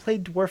believe you haven't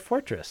played Dwarf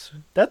Fortress.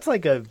 That's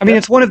like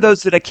it's one of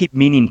those that I keep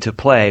meaning to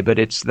play, but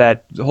it's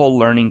that whole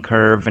learning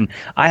curve. And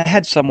I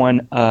had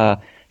someone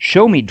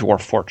show me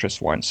Dwarf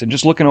Fortress once, and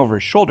just looking over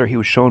his shoulder, he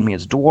was showing me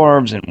his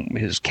dwarves and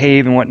his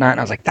cave and whatnot. And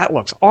I was like, that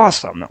looks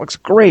awesome. That looks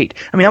great.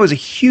 I mean, I was a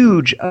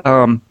huge,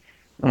 oh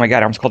my God,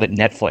 I almost called it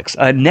Netflix,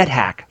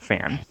 NetHack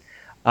fan.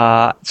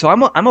 So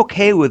I'm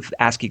okay with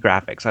ASCII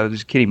graphics. I was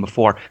just kidding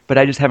before, but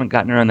I just haven't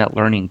gotten around that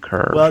learning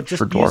curve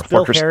for Dwarf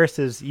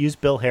Fortress. Use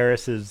Bill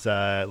Harris's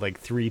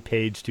like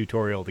 3-page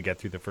tutorial to get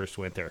through the first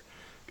winter,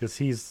 because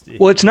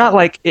it's not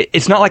like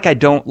I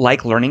don't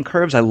like learning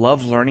curves. I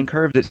love learning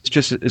curves. It's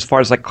just as far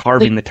as like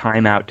carving the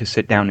time out to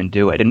sit down and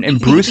do it. And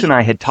Bruce and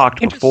I had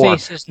talked before.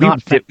 We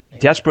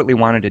desperately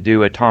wanted to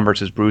do a Tom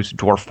versus Bruce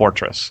Dwarf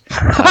Fortress.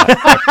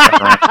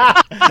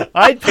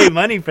 I'd pay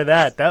money for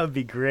that. That would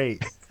be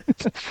great.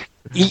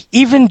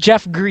 Even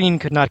Jeff Green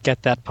could not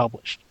get that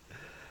published.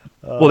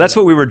 Well, that's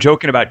what we were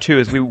joking about too.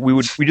 Is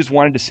we just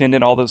wanted to send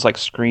in all those like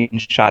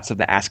screenshots of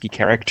the ASCII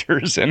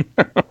characters and.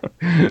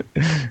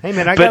 Hey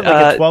man, I got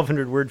like a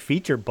 1,200 word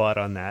feature bought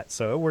on that,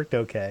 so it worked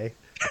okay.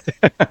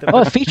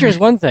 Well, a feature is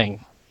one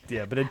thing.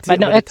 Yeah, but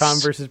a Tom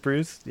versus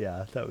Bruce,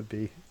 yeah, that would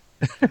be.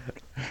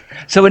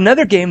 So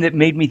another game that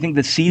made me think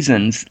the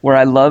Seasons, where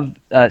I love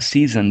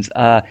Seasons.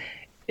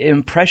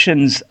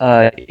 Impressions,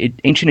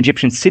 ancient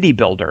Egyptian city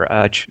builder,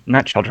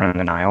 not Children of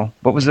the Nile.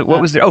 What was it?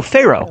 What was there? Oh,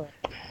 Pharaoh.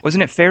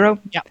 Wasn't it Pharaoh?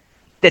 Yeah.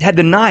 That had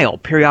the Nile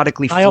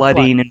periodically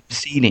flooding and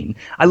receding.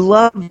 I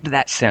loved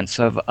that sense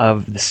of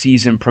the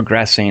season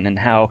progressing and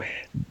how,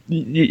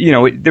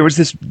 there was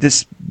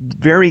this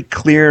very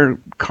clear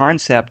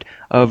concept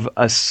of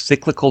a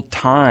cyclical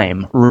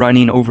time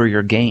running over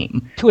your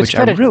game, which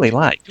I really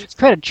liked. To its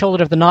credit,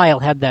 Children of the Nile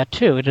had that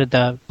too. It did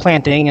the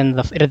planting and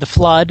it did the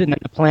flood and then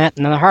the plant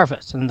and then the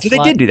harvest. And so they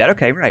did do that.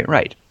 Okay,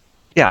 right.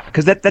 Yeah,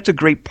 because that's a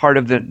great part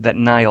of that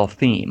Nile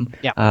theme.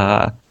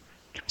 Yeah.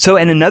 So,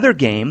 and another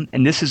game,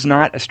 and this is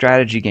not a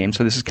strategy game,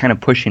 so this is kind of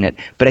pushing it,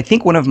 but I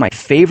think one of my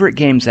favorite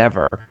games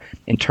ever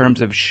in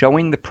terms of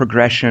showing the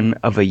progression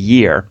of a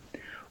year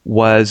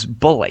was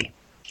Bully.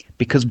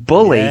 Because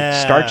Bully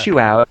starts you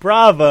out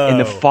in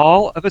the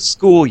fall of a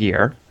school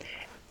year,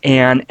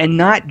 and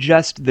not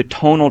just the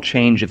tonal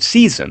change of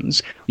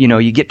seasons.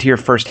 You get to your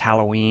first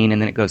Halloween,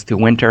 and then it goes through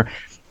winter,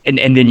 and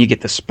then you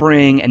get the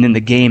spring, and then the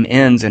game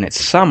ends, and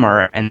it's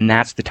summer, and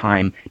that's the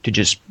time to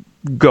just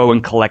go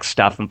and collect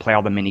stuff and play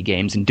all the mini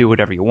games and do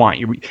whatever you want.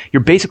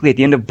 You're basically at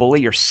the end of Bully,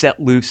 you're set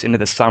loose into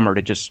the summer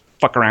to just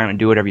fuck around and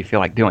do whatever you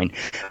feel like doing.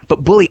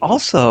 But Bully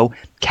also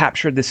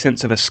captured the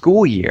sense of a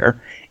school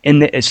year in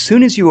that as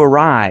soon as you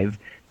arrive,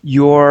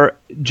 you're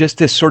just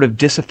this sort of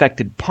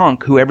disaffected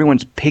punk who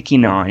everyone's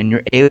picking on and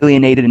you're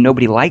alienated and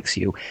nobody likes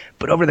you.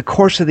 But over the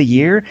course of the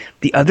year,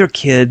 the other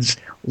kids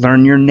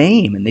learn your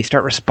name and they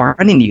start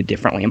responding to you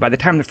differently. And by the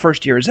time the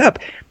first year is up,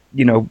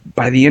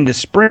 by the end of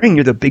spring,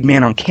 you're the big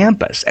man on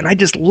campus. And I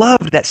just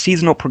loved that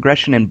seasonal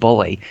progression in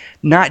Bully,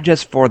 not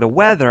just for the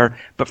weather,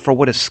 but for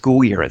what a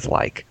school year is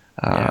like.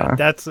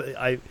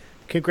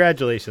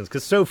 Congratulations,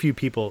 because so few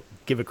people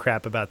give a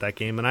crap about that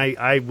game. And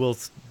I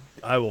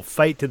will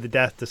fight to the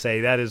death to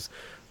say that is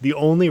the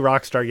only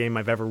Rockstar game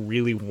I've ever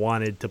really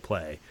wanted to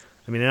play.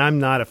 I mean, and I'm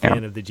not a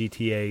fan of the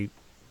GTA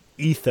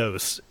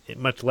ethos,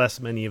 much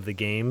less many of the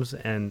games,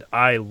 and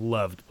I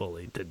loved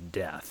Bully to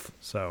death.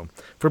 So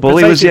for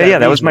Bully was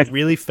that was my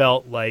really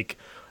felt like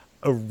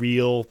a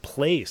real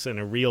place and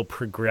a real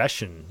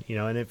progression,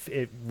 and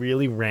it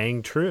really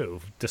rang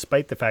true,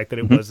 despite the fact that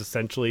it was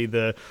essentially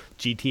the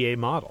GTA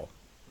model.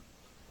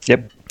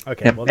 Yep.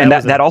 Okay. Yep. Well,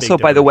 that also,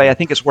 by the way, I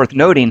think it's worth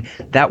noting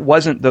that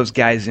wasn't those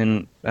guys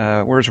in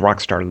where's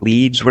Rockstar?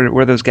 Leeds?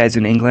 Were those guys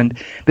in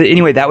England? But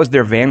anyway, that was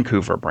their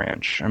Vancouver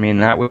branch. I mean,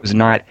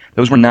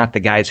 those were not the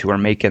guys who were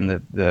making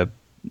the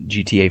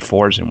GTA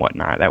 4s and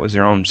whatnot. That was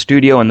their own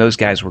studio, and those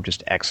guys were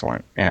just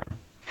excellent. Yeah.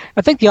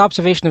 I think the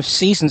observation of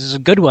seasons is a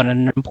good one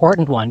and an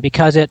important one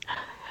because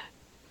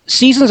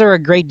seasons are a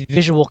great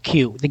visual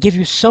cue. They give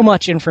you so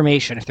much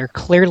information if they're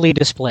clearly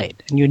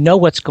displayed and you know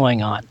what's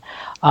going on.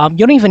 You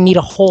don't even need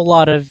a whole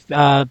lot of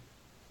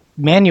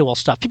manual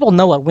stuff. People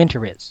know what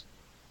winter is.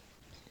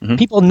 Mm-hmm.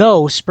 People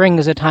know spring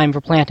is a time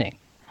for planting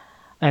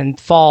and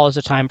fall is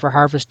a time for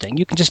harvesting.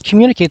 You can just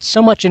communicate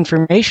so much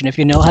information if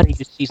you know how to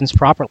use seasons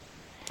properly.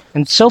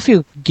 And so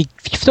few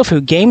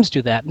games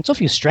do that, and so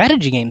few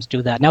strategy games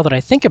do that, now that I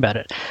think about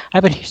it.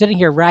 I've been sitting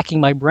here racking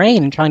my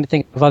brain and trying to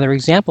think of other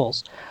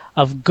examples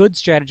of good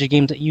strategy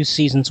games that use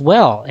seasons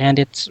well, and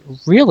it's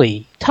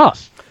really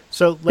tough.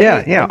 So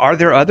Are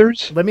there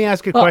others? Let me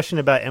ask a question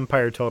about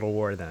Empire Total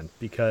War then,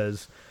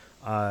 because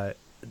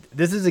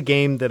this is a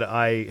game that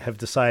I have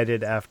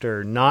decided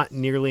after not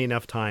nearly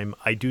enough time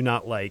I do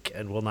not like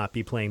and will not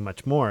be playing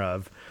much more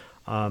of,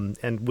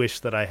 and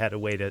wish that I had a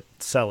way to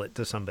sell it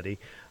to somebody.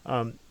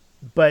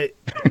 But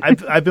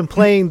I've been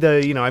playing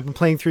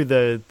through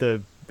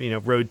the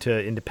Road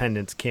to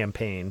Independence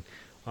campaign.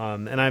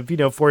 And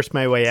I've forced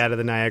my way out of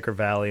the Niagara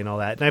Valley and all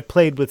that. And I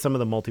played with some of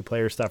the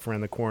multiplayer stuff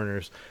around the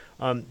corners.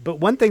 But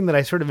one thing that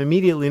I sort of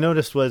immediately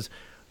noticed was,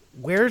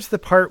 where's the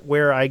part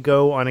where I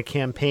go on a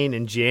campaign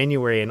in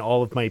January and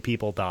all of my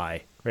people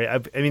die?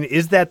 Right? I mean,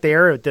 is that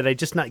there? Did I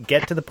just not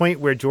get to the point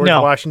where George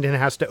Washington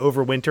has to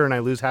overwinter and I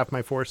lose half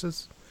my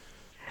forces?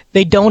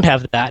 They don't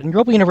have that. And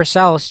Europa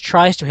Universalis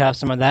tries to have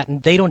some of that,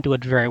 and they don't do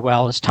it very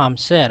well, as Tom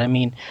said. I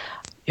mean,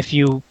 if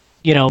you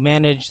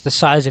manage the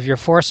size of your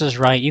forces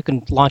right, you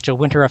can launch a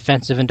winter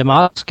offensive into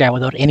Moscow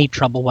without any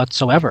trouble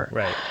whatsoever.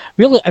 Right.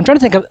 Really, I'm trying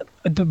to think of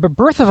the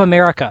Birth of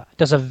America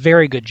does a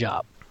very good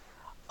job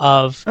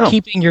of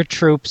keeping your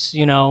troops,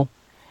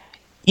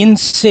 in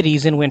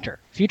cities in winter.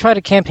 If you try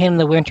to campaign in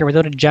the winter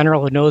without a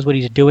general who knows what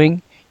he's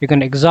doing, you're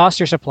going to exhaust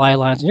your supply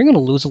lines and you're going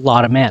to lose a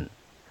lot of men.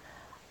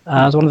 It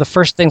was one of the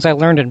first things I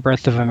learned in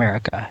Birth of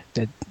America,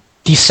 that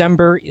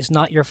December is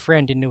not your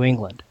friend in New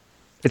England.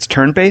 It's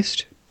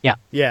turn-based?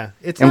 Yeah.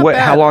 It's and not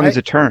bad. How long is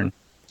a turn?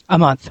 A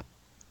month.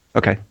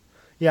 Okay.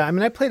 Yeah, I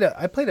mean, I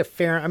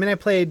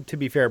played, to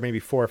be fair, maybe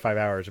 4 or 5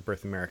 hours of Birth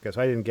of America,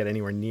 so I didn't get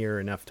anywhere near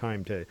enough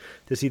time to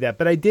see that.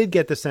 But I did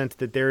get the sense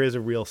that there is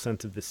a real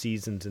sense of the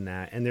seasons in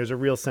that, and there's a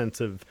real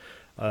sense of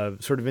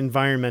sort of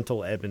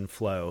environmental ebb and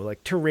flow.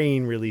 Like,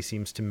 terrain really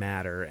seems to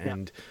matter,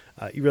 and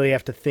you really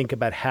have to think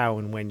about how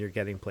and when you're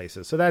getting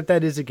places. So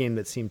that is a game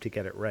that seemed to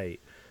get it right.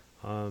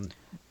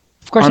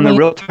 Of course, on the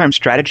real-time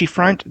strategy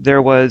front,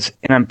 there was,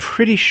 and I'm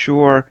pretty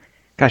sure,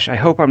 gosh, I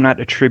hope I'm not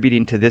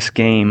attributing to this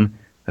game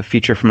a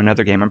feature from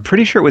another game. I'm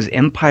pretty sure it was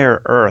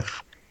Empire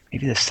Earth,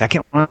 maybe the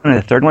second one or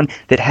the third one,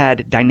 that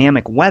had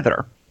dynamic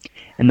weather.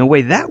 And the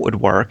way that would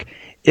work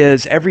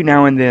is every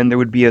now and then there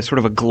would be a sort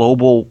of a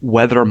global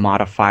weather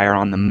modifier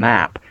on the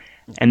map.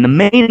 And the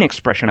main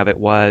expression of it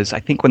was, I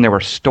think when there were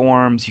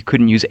storms, you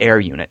couldn't use air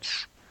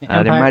units.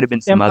 There might have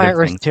been some Empire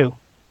other things. Earth 2.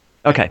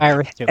 Okay. Empire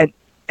Earth 2.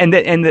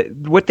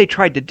 What they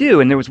tried to do,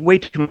 and there was way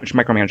too much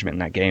micromanagement in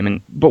that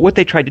game, but what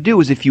they tried to do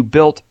was if you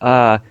built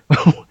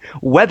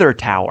weather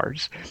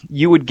towers,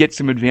 you would get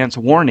some advance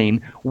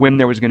warning when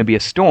there was going to be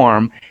a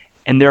storm,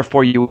 and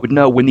therefore you would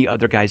know when the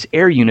other guy's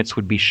air units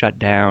would be shut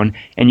down,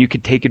 and you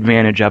could take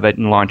advantage of it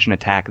and launch an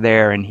attack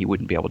there, and he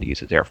wouldn't be able to use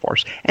his air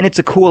force. And it's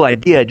a cool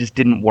idea, it just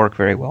didn't work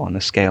very well on the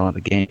scale of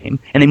the game.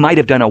 And they might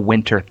have done a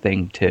winter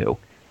thing too,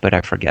 but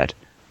I forget.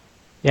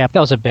 Yeah, that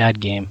was a bad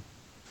game.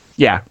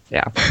 Yeah.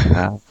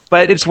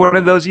 But it's one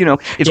of those, one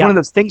of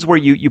those things where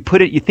you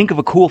put it, you think of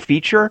a cool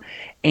feature,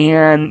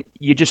 and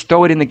you just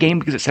throw it in the game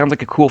because it sounds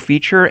like a cool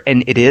feature,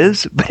 and it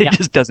is, but it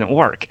just doesn't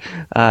work.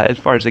 As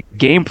far as a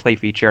gameplay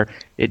feature,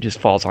 it just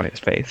falls on its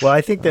face. Well,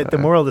 I think that the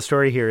moral of the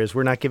story here is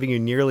we're not giving you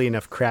nearly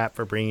enough crap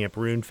for bringing up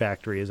Rune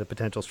Factory as a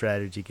potential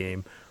strategy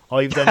game.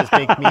 All you've done is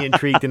make me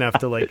intrigued enough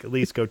to at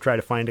least go try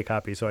to find a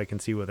copy so I can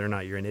see whether or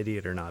not you're an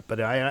idiot or not.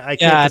 But I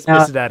can't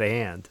dismiss it out of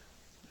hand.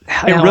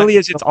 It really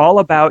is. It's all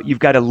about, you've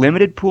got a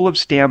limited pool of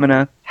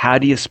stamina. How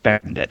do you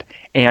spend it?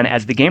 And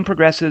as the game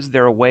progresses,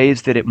 there are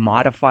ways that it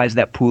modifies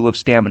that pool of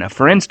stamina.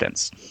 For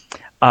instance,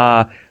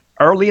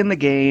 early in the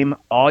game,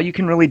 all you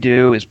can really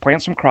do is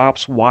plant some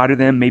crops, water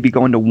them, maybe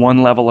go into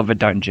one level of a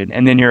dungeon,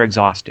 and then you're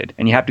exhausted,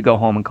 and you have to go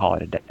home and call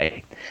it a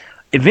day.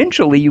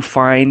 Eventually, you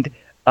find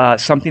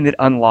something that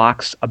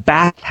unlocks a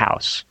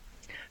bathhouse.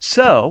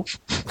 So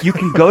you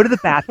can go to the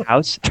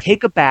bathhouse,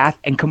 take a bath,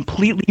 and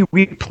completely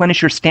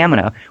replenish your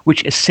stamina,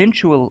 which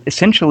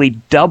essentially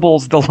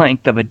doubles the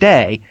length of a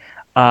day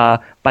by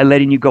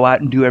letting you go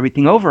out and do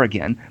everything over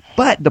again.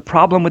 But the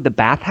problem with the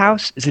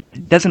bathhouse is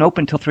it doesn't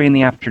open until 3 in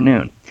the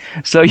afternoon.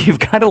 So you've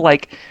got to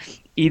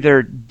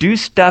either do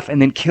stuff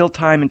and then kill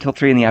time until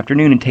 3 in the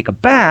afternoon and take a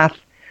bath,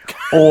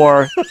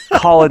 or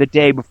call it a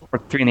day before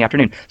 3 in the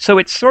afternoon. So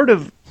it's sort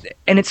of,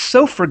 and it's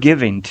so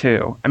forgiving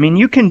too. I mean,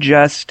 you can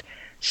just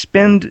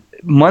spend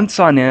months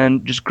on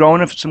end just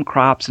growing up some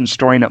crops and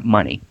storing up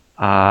money.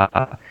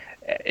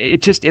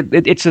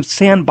 It's a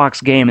sandbox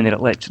game, and it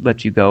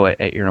lets you go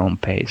at your own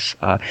pace.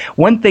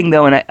 One thing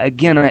though, and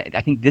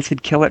I think this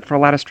would kill it for a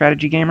lot of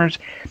strategy gamers,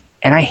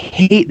 and I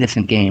hate this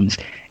in games,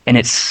 and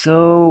it's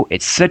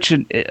such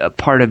a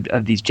part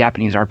of these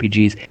Japanese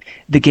RPGs.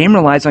 The game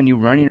relies on you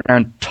running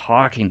around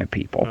talking to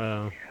people.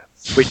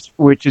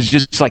 which is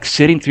just like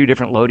sitting through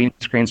different loading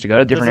screens to go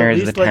to different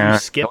areas of the town. town. You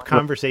skip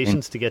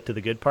conversations to get to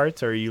the good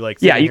parts, or are you like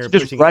yeah, you here can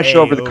just pushing rush A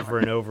over the over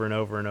and over and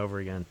over and over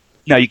again?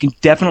 No, you can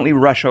definitely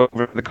rush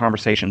over the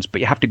conversations, but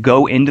you have to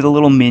go into the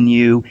little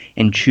menu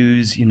and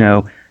choose,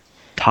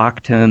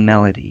 talk to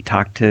Melody,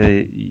 talk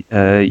to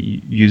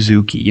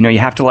Yuzuki. You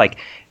have to like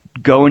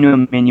go into a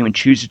menu and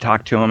choose to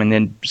talk to them and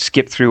then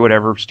skip through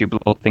whatever stupid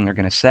little thing they're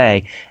going to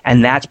say.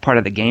 And that's part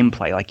of the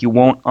gameplay. Like, you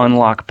won't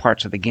unlock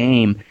parts of the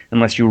game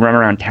unless you run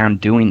around town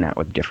doing that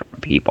with different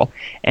people.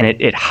 And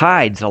it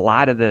hides a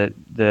lot of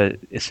the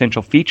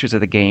essential features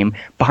of the game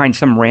behind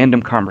some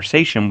random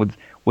conversation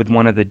with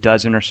one of the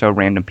dozen or so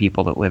random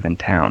people that live in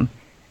town.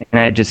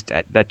 And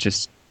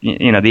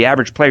the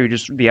average player,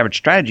 the average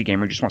strategy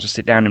gamer who just wants to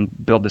sit down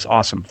and build this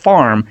awesome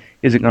farm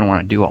isn't going to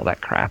want to do all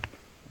that crap.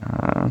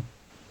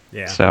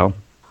 Yeah. So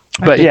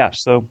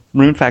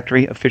Rune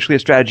Factory, officially a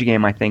strategy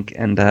game, I think.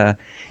 And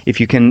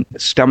if you can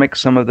stomach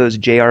some of those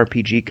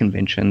JRPG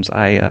conventions,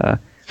 I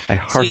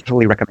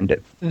heartily recommend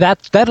it.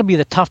 That'll be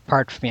the tough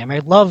part for me. I mean,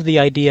 I love the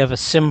idea of a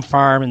sim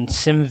farm and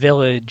sim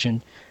village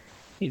and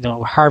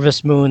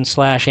Harvest Moon /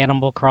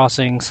 Animal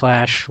Crossing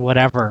 /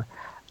 whatever,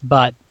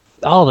 but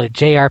all the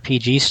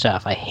JRPG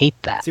stuff, I hate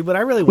that. See, what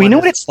I really want. We know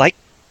what it's like.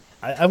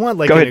 I want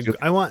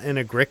I want an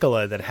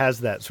Agricola that has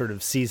that sort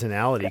of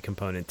seasonality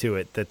component to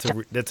it. That's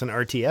an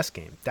RTS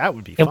game. That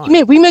would be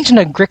fun. We mention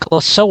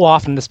Agricola so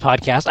often in this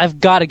podcast.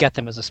 I've got to get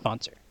them as a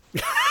sponsor.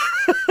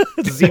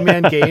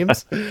 Z-Man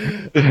Games.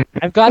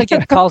 I've got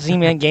to call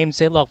Z-Man Games and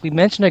say, look, we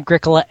mention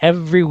Agricola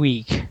every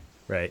week.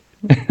 Right.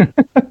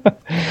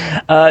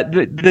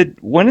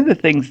 One of the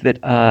things that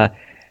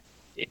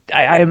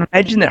I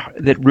imagine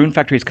that Rune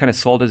Factory is kind of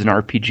sold as an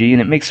RPG, and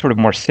it makes sort of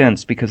more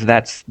sense because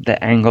that's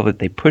the angle that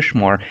they push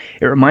more.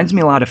 It reminds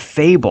me a lot of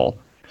Fable,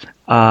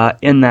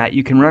 in that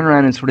you can run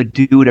around and sort of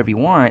do whatever you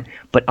want,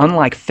 but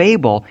unlike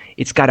Fable,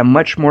 it's got a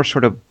much more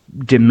sort of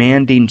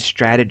demanding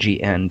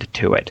strategy end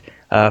to it.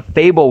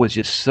 Fable was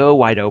just so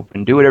wide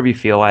open. Do whatever you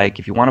feel like.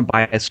 If you want to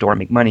buy a store and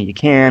make money, you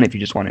can. If you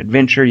just want to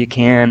adventure, you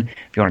can.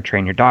 If you want to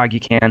train your dog, you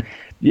can.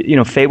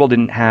 Fable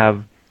didn't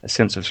have a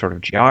sense of sort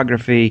of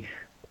geography.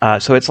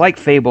 So it's like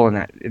Fable in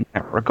that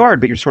regard,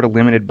 but you're sort of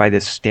limited by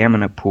this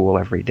stamina pool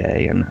every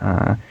day.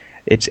 And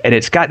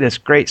it's got this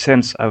great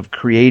sense of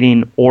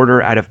creating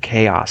order out of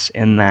chaos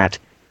in that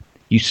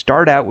you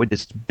start out with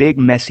this big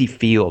messy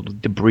field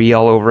with debris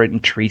all over it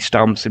and tree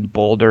stumps and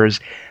boulders.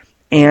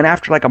 And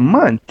after like a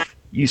month,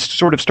 you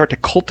sort of start to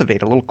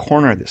cultivate a little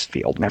corner of this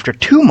field. And after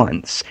 2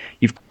 months,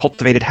 you've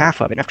cultivated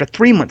half of it. And after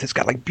 3 months, it's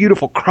got like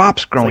beautiful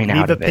crops growing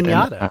out of it.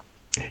 Pinata.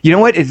 And, you know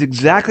what? It's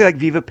exactly like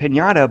Viva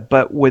Pinata,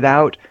 but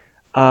without,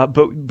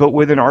 but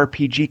with an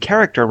RPG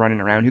character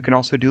running around who can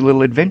also do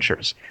little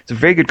adventures. It's a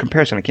very good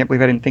comparison. I can't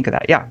believe I didn't think of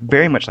that. Yeah,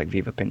 very much like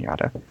Viva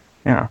Pinata.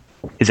 Yeah.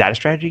 Is that a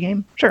strategy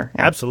game? Sure.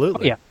 Yeah.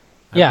 Absolutely. Yeah.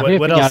 Yeah.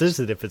 What else is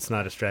it if it's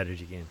not a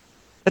strategy game?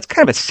 That's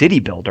kind of a city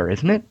builder,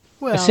 isn't it?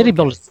 Well, a city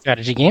builder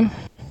strategy game.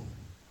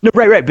 No,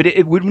 right.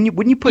 But wouldn't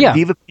you put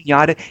Viva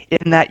Pinata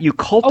in that you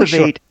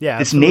cultivate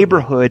this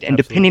neighborhood, and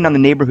depending on the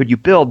neighborhood you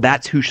build,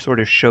 that's who sort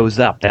of shows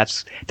up.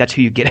 That's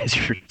who you get as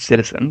your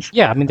citizens.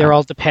 Yeah, I mean, they're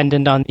all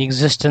dependent on the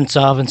existence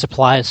of and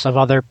supplies of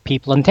other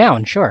people in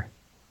town, sure.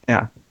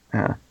 Yeah.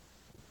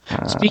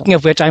 Speaking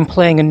of which, I'm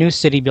playing a new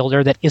city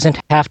builder that isn't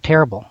half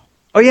terrible.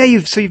 Oh, yeah,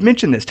 you've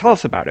mentioned this. Tell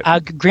us about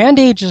it. Grand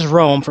Ages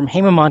Rome from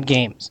Haemimont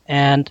Games,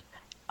 and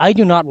I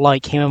do not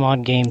like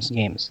Haemimont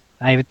games.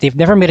 They've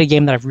never made a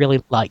game that I've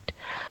really liked.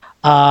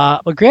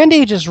 But Grand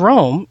Ages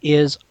Rome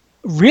is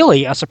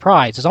really a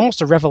surprise. It's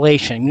almost a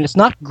revelation. I mean, it's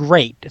not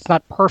great. It's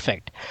not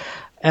perfect.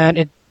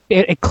 And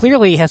it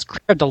clearly has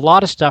grabbed a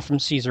lot of stuff from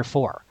Caesar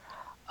 4.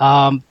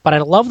 But I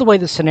love the way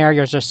the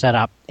scenarios are set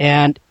up.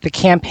 And the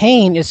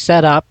campaign is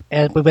set up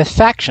with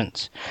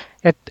factions.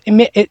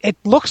 It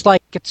looks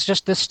like it's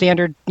just this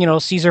standard,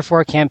 Caesar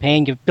 4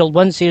 campaign. You build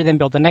one city, then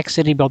build the next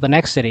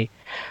city.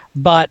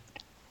 But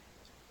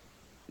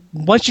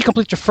once you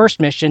complete your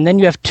first mission, then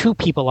you have 2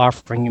 people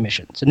offering you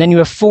missions. And then you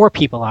have 4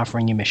 people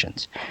offering you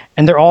missions.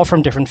 And they're all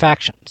from different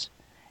factions.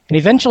 And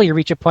eventually you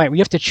reach a point where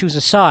you have to choose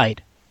a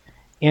side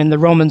in the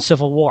Roman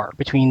Civil War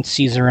between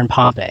Caesar and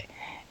Pompey.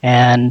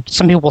 And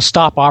some people will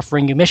stop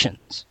offering you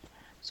missions.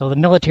 So the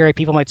military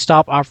people might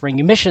stop offering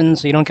you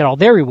missions so you don't get all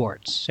their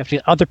rewards. You have to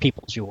get other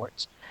people's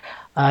rewards.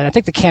 I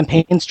think the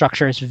campaign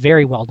structure is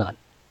very well done.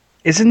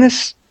 Isn't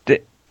this...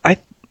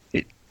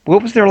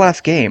 what was their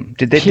last game?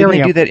 Didn't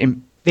they do that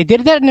in... They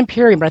did that in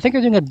Imperium, but I think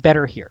they're doing it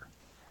better here.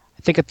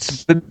 I think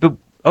it's...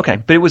 Okay,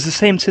 but it was the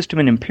same system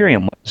in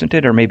Imperium, wasn't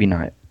it, or maybe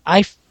not?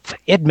 I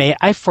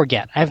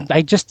forget.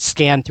 I just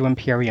scanned through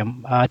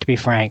Imperium, to be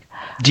frank.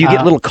 Do you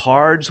get little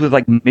cards with,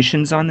 like,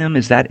 missions on them?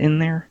 Is that in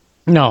there?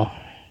 No.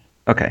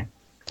 Okay.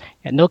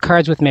 Yeah, no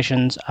cards with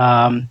missions.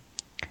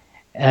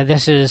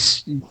 This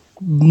is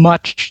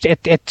much...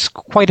 It's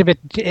quite a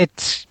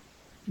bit...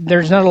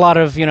 There's not a lot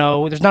of,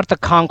 there's not the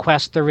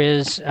conquest there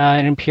is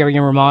in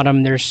Imperium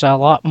Romanum. There's a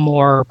lot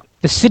more.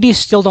 The cities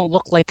still don't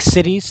look like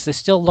cities. They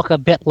still look a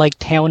bit like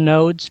town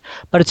nodes,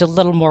 but it's a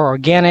little more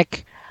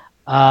organic.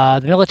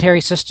 The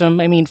military system,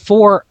 I mean,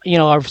 for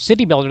a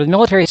city builder, the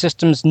military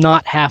system's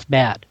not half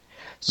bad.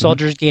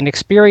 Soldiers gain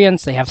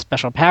experience. They have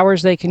special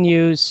powers they can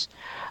use.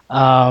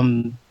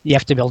 You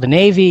have to build a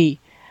navy.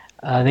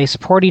 They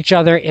support each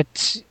other.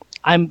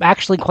 I'm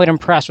actually quite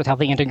impressed with how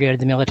they integrated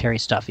the military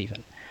stuff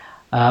even.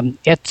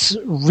 It's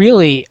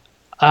really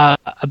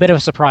a bit of a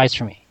surprise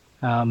for me.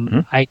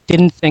 I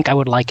didn't think I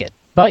would like it.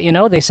 But,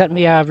 they sent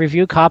me a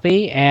review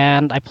copy,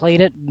 and I played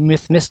it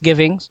with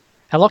misgivings.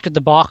 I looked at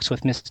the box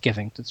with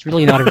misgivings. It's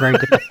really not a very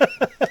good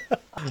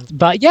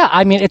But yeah,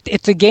 I mean,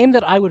 it's a game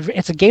that I would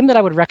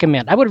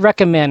recommend. I would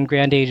recommend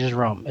Grand Ages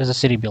Rome as a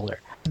city builder.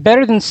 It's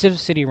better than Civ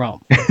City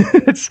Rome.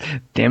 It's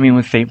damning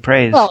with faint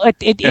praise. Well, but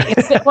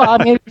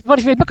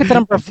if you look at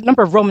the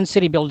number of Roman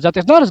city builders out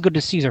there, it's not as good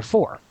as Caesar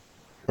 4.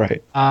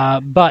 Right.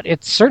 But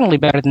it's certainly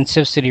better than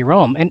Civ City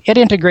Rome, and it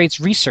integrates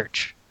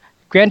research.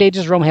 Grand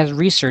Ages Rome has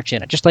research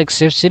in it, just like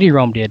Civ City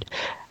Rome did.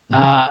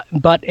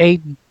 But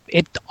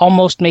it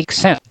almost makes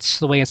sense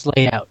the way it's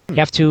laid out. You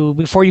have to,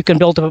 before you can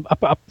build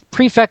a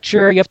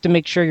prefecture, you have to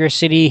make sure your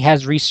city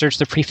has researched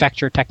the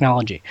prefecture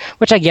technology,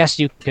 which I guess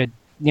you could,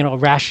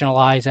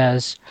 rationalize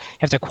as you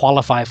have to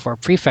qualify for a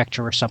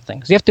prefecture or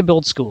something. So you have to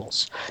build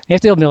schools, you have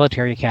to build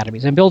military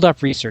academies, and build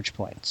up research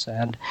points.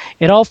 And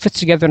it all fits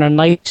together in a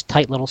nice,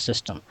 tight little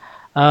system.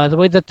 The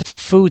way that the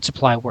food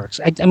supply works.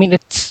 I mean,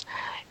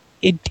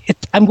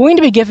 I'm going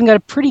to be giving it a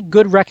pretty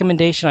good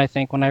recommendation, I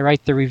think, when I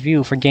write the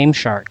review for Game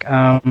Shark.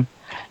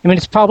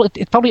 It's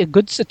probably a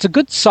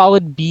good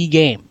solid B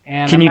game.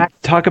 And can you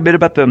talk a bit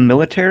about the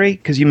military?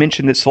 Because you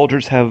mentioned that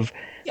soldiers have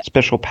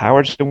special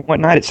powers and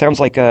whatnot. It sounds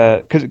like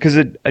because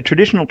a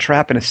traditional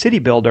trap in a city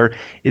builder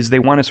is they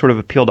want to sort of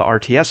appeal to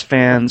RTS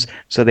fans,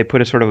 so they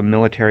put a sort of a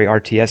military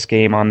RTS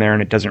game on there,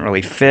 and it doesn't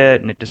really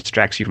fit, and it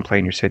distracts you from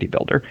playing your city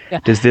builder. Yeah.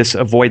 Does this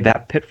avoid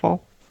that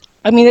pitfall?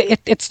 I mean,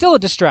 it's still a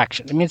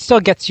distraction. I mean, it still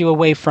gets you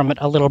away from it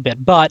a little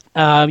bit, but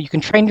you can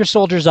train your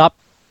soldiers up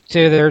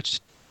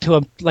to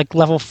a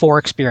level 4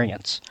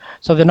 experience,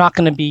 so they're not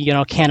going to be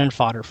cannon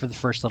fodder for the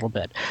first little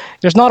bit.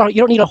 You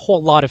don't need a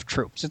whole lot of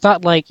troops. It's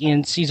not like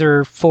in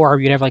Caesar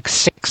 4 you'd have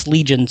 6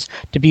 legions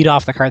to beat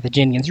off the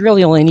Carthaginians. You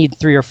really only need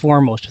 3 or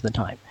 4 most of the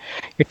time.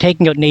 You're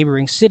taking out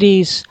neighboring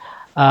cities,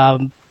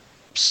 so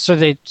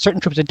certain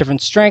troops have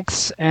different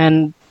strengths,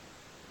 and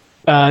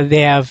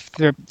they have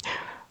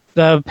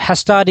the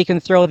Hastati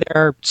can throw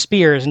their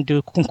spears and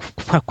do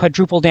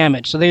quadruple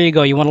damage. So there you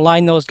go. You want to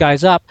line those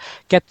guys up,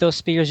 get those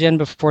spears in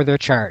before they're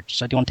charged.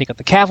 So do you want to take out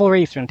the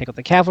cavalry? If you want to take out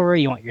the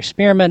cavalry, you want your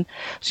spearmen.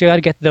 So you got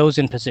to get those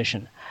in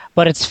position.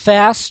 But it's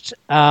fast.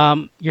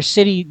 Your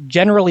city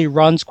generally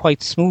runs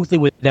quite smoothly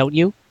without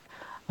you.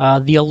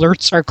 The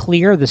alerts are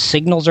clear. The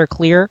signals are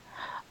clear.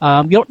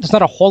 There's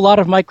not a whole lot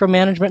of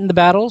micromanagement in the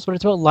battles, but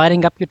it's about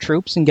lining up your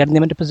troops and getting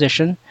them into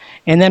position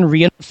and then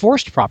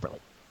reinforced properly.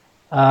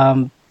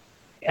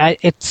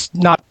 It's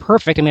not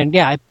perfect. I mean,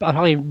 I'd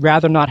probably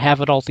rather not have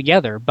it all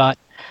together, but,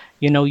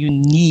 you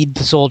need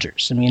the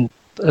soldiers. I mean,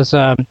 as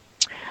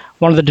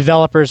one of the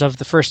developers of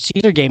the first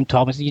Caesar game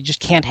told me, you just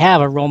can't have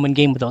a Roman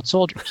game without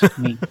soldiers.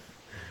 I mean,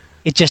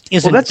 it just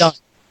isn't done.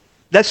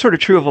 That's sort of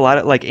true of a lot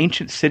of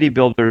ancient city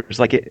builders.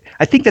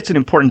 I think that's an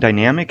important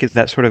dynamic, is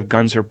that sort of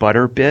guns or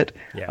butter bit.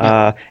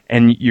 Yeah.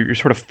 And you're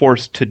sort of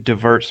forced to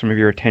divert some of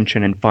your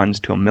attention and funds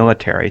to a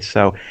military.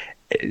 So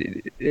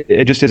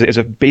it just is, as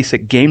a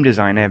basic game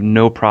design, I have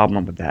no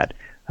problem with that.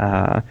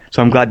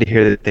 So I'm glad to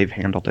hear that they've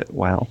handled it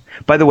well.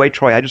 By the way,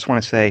 Troy, I just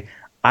want to say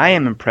I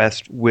am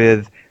impressed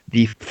with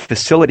the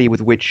facility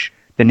with which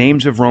the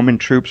names of Roman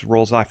troops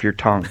rolls off your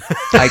tongue.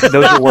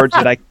 Those are words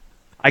that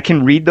I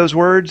can read those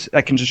words.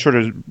 I can just sort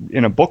of,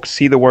 in a book,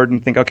 see the word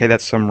and think, okay,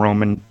 that's some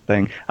Roman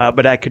thing.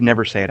 But I could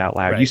never say it out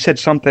loud. Right. You said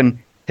something,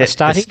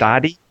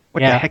 Hastati? What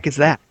the heck is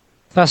that?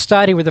 The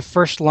Hastati were the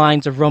first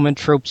lines of Roman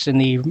troops in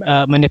the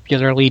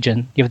Manipular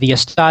Legion. You have the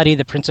Hastati,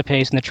 the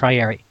Principes, and the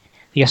Triarii.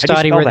 The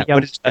Hastati were the young...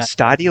 What is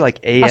Hastati? Like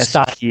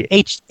A-S-T...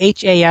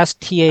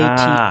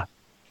 H-A-S-T-A-T.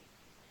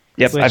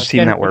 Yep, I've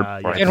seen that word.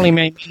 Generally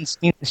means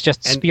it's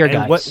just spear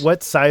guys. And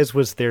what size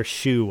was their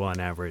shoe on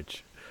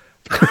average?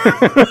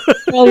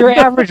 Well, your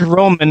average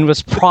Roman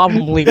was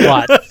probably,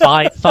 5'5",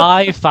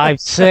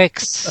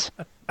 5'6".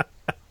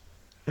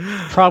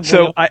 Probably.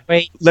 So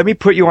let me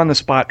put you on the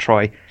spot,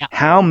 Troy. Yeah.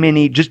 How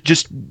many?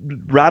 Just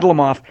rattle them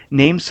off.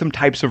 Name some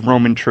types of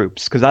Roman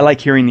troops, because I like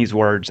hearing these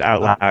words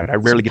out loud. I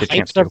rarely get a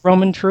chance to. Types of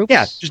Roman troops?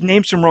 Yeah, just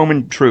name some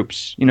Roman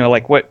troops.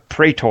 Like what,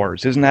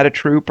 praetors? Isn't that a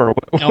troop or?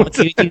 No,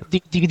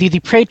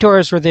 the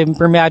praetors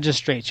were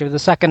magistrates. They were the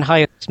second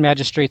highest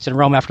magistrates in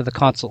Rome after the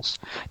consuls.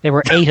 There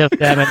were 8 of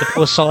them in the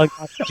post-Solon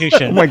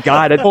constitution. Oh my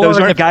God! Those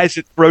aren't guys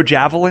that throw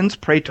javelins.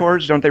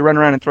 Praetors? Don't they run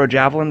around and throw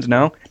javelins?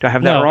 No, do I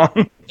have that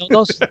wrong?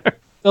 No,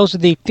 those are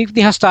the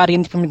Hastati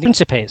and from the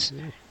Principes.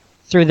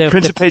 Through the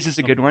Principes is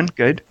a good one.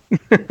 Good.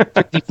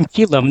 The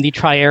Concilium, the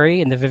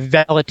Triarii, and the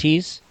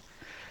Vivelites,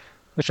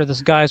 which are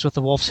those guys with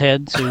the wolf's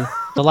heads, a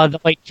lot of the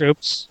light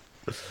troops.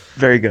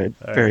 Very good.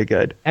 Very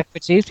good.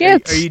 Equities. Yeah,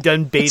 are you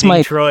done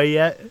baiting Troy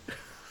yet?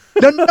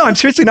 No, I'm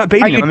seriously not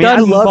baiting him. I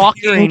love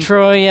mocking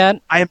Troy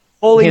yet? I am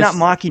totally not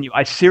mocking you.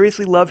 I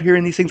seriously love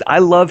hearing these things. I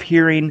love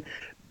hearing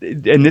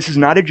and this is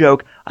not a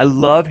joke, I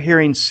love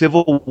hearing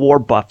Civil War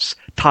buffs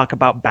talk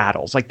about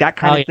battles. Like that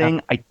kind of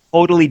thing, I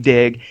totally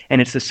dig.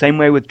 And it's the same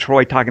way with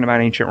Troy talking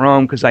about ancient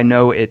Rome, because I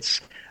know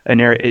it's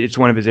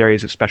one of his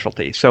areas of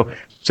specialty. So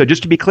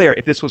just to be clear,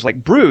 if this was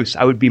like Bruce,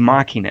 I would be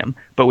mocking him.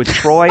 But with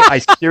Troy, I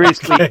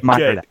seriously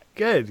admire that.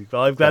 Good.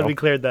 Well, I'm glad we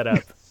cleared that up.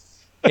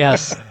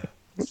 Yes.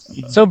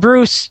 So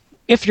Bruce,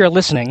 if you're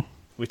listening,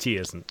 which he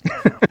isn't.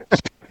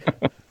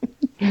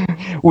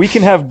 We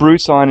can have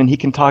Bruce on, and he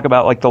can talk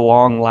about like the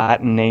long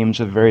Latin names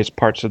of various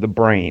parts of the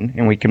brain,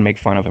 and we can make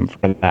fun of him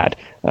for that.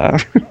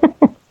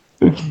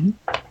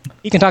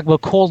 You can talk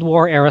about Cold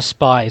War era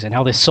spies and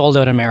how they sold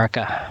out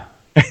America.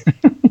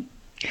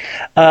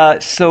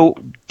 So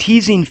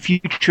teasing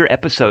future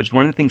episodes,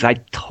 one of the things I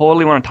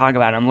totally want to talk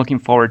about, I'm looking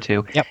forward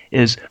to,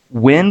 is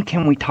when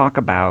can we talk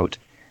about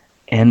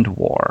End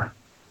War?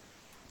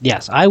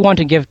 Yes, I want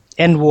to give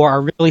End War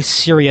a really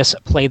serious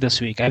play this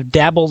week. I've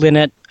dabbled in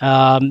it,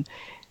 and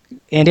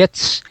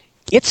it's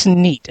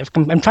neat. I'm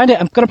going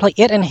to play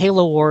it and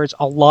Halo Wars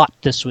a lot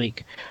this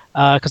week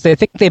because I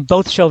think they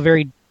both show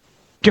very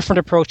different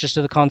approaches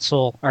to the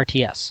console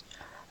RTS.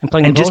 I'm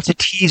playing and just to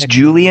tease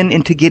Julian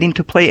into getting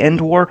to play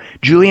End War,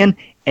 Julian,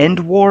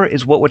 End War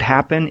is what would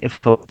happen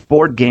if a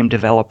board game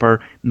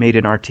developer made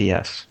an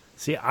RTS.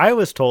 See, I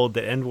was told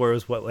that End War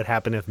is what would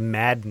happen if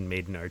Madden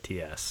made an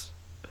RTS.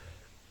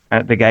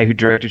 The guy who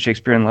directed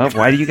Shakespeare in Love?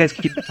 Why do you guys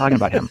keep talking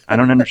about him? I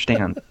don't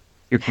understand.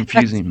 You're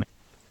confusing me.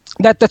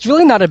 That's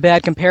really not a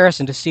bad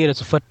comparison to see it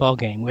as a football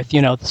game with,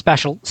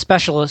 the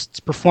specialists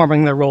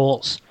performing their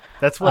roles.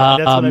 That's what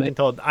I've been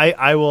told.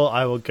 I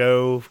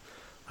will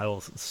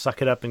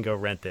suck it up and go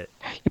rent it.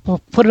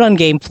 You put it on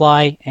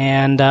GameFly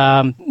and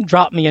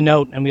drop me a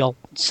note, and we'll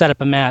set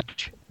up a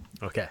match.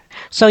 Okay.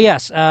 So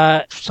yes,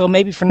 so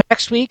maybe for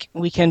next week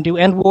we can do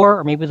End War,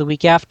 or maybe the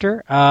week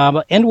after.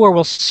 But End War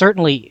will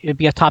certainly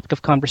be a topic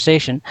of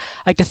conversation.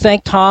 I'd like to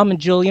thank Tom and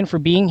Julian for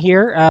being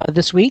here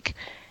this week.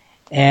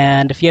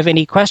 And if you have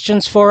any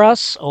questions for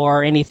us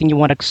or anything you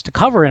want us to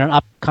cover in an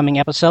upcoming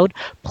episode,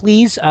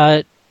 please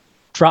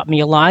drop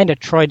me a line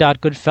at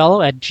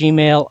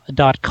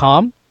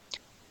troy.goodfellow@gmail.com.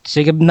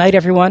 Say good night,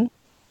 everyone.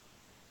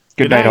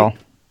 Good night, all.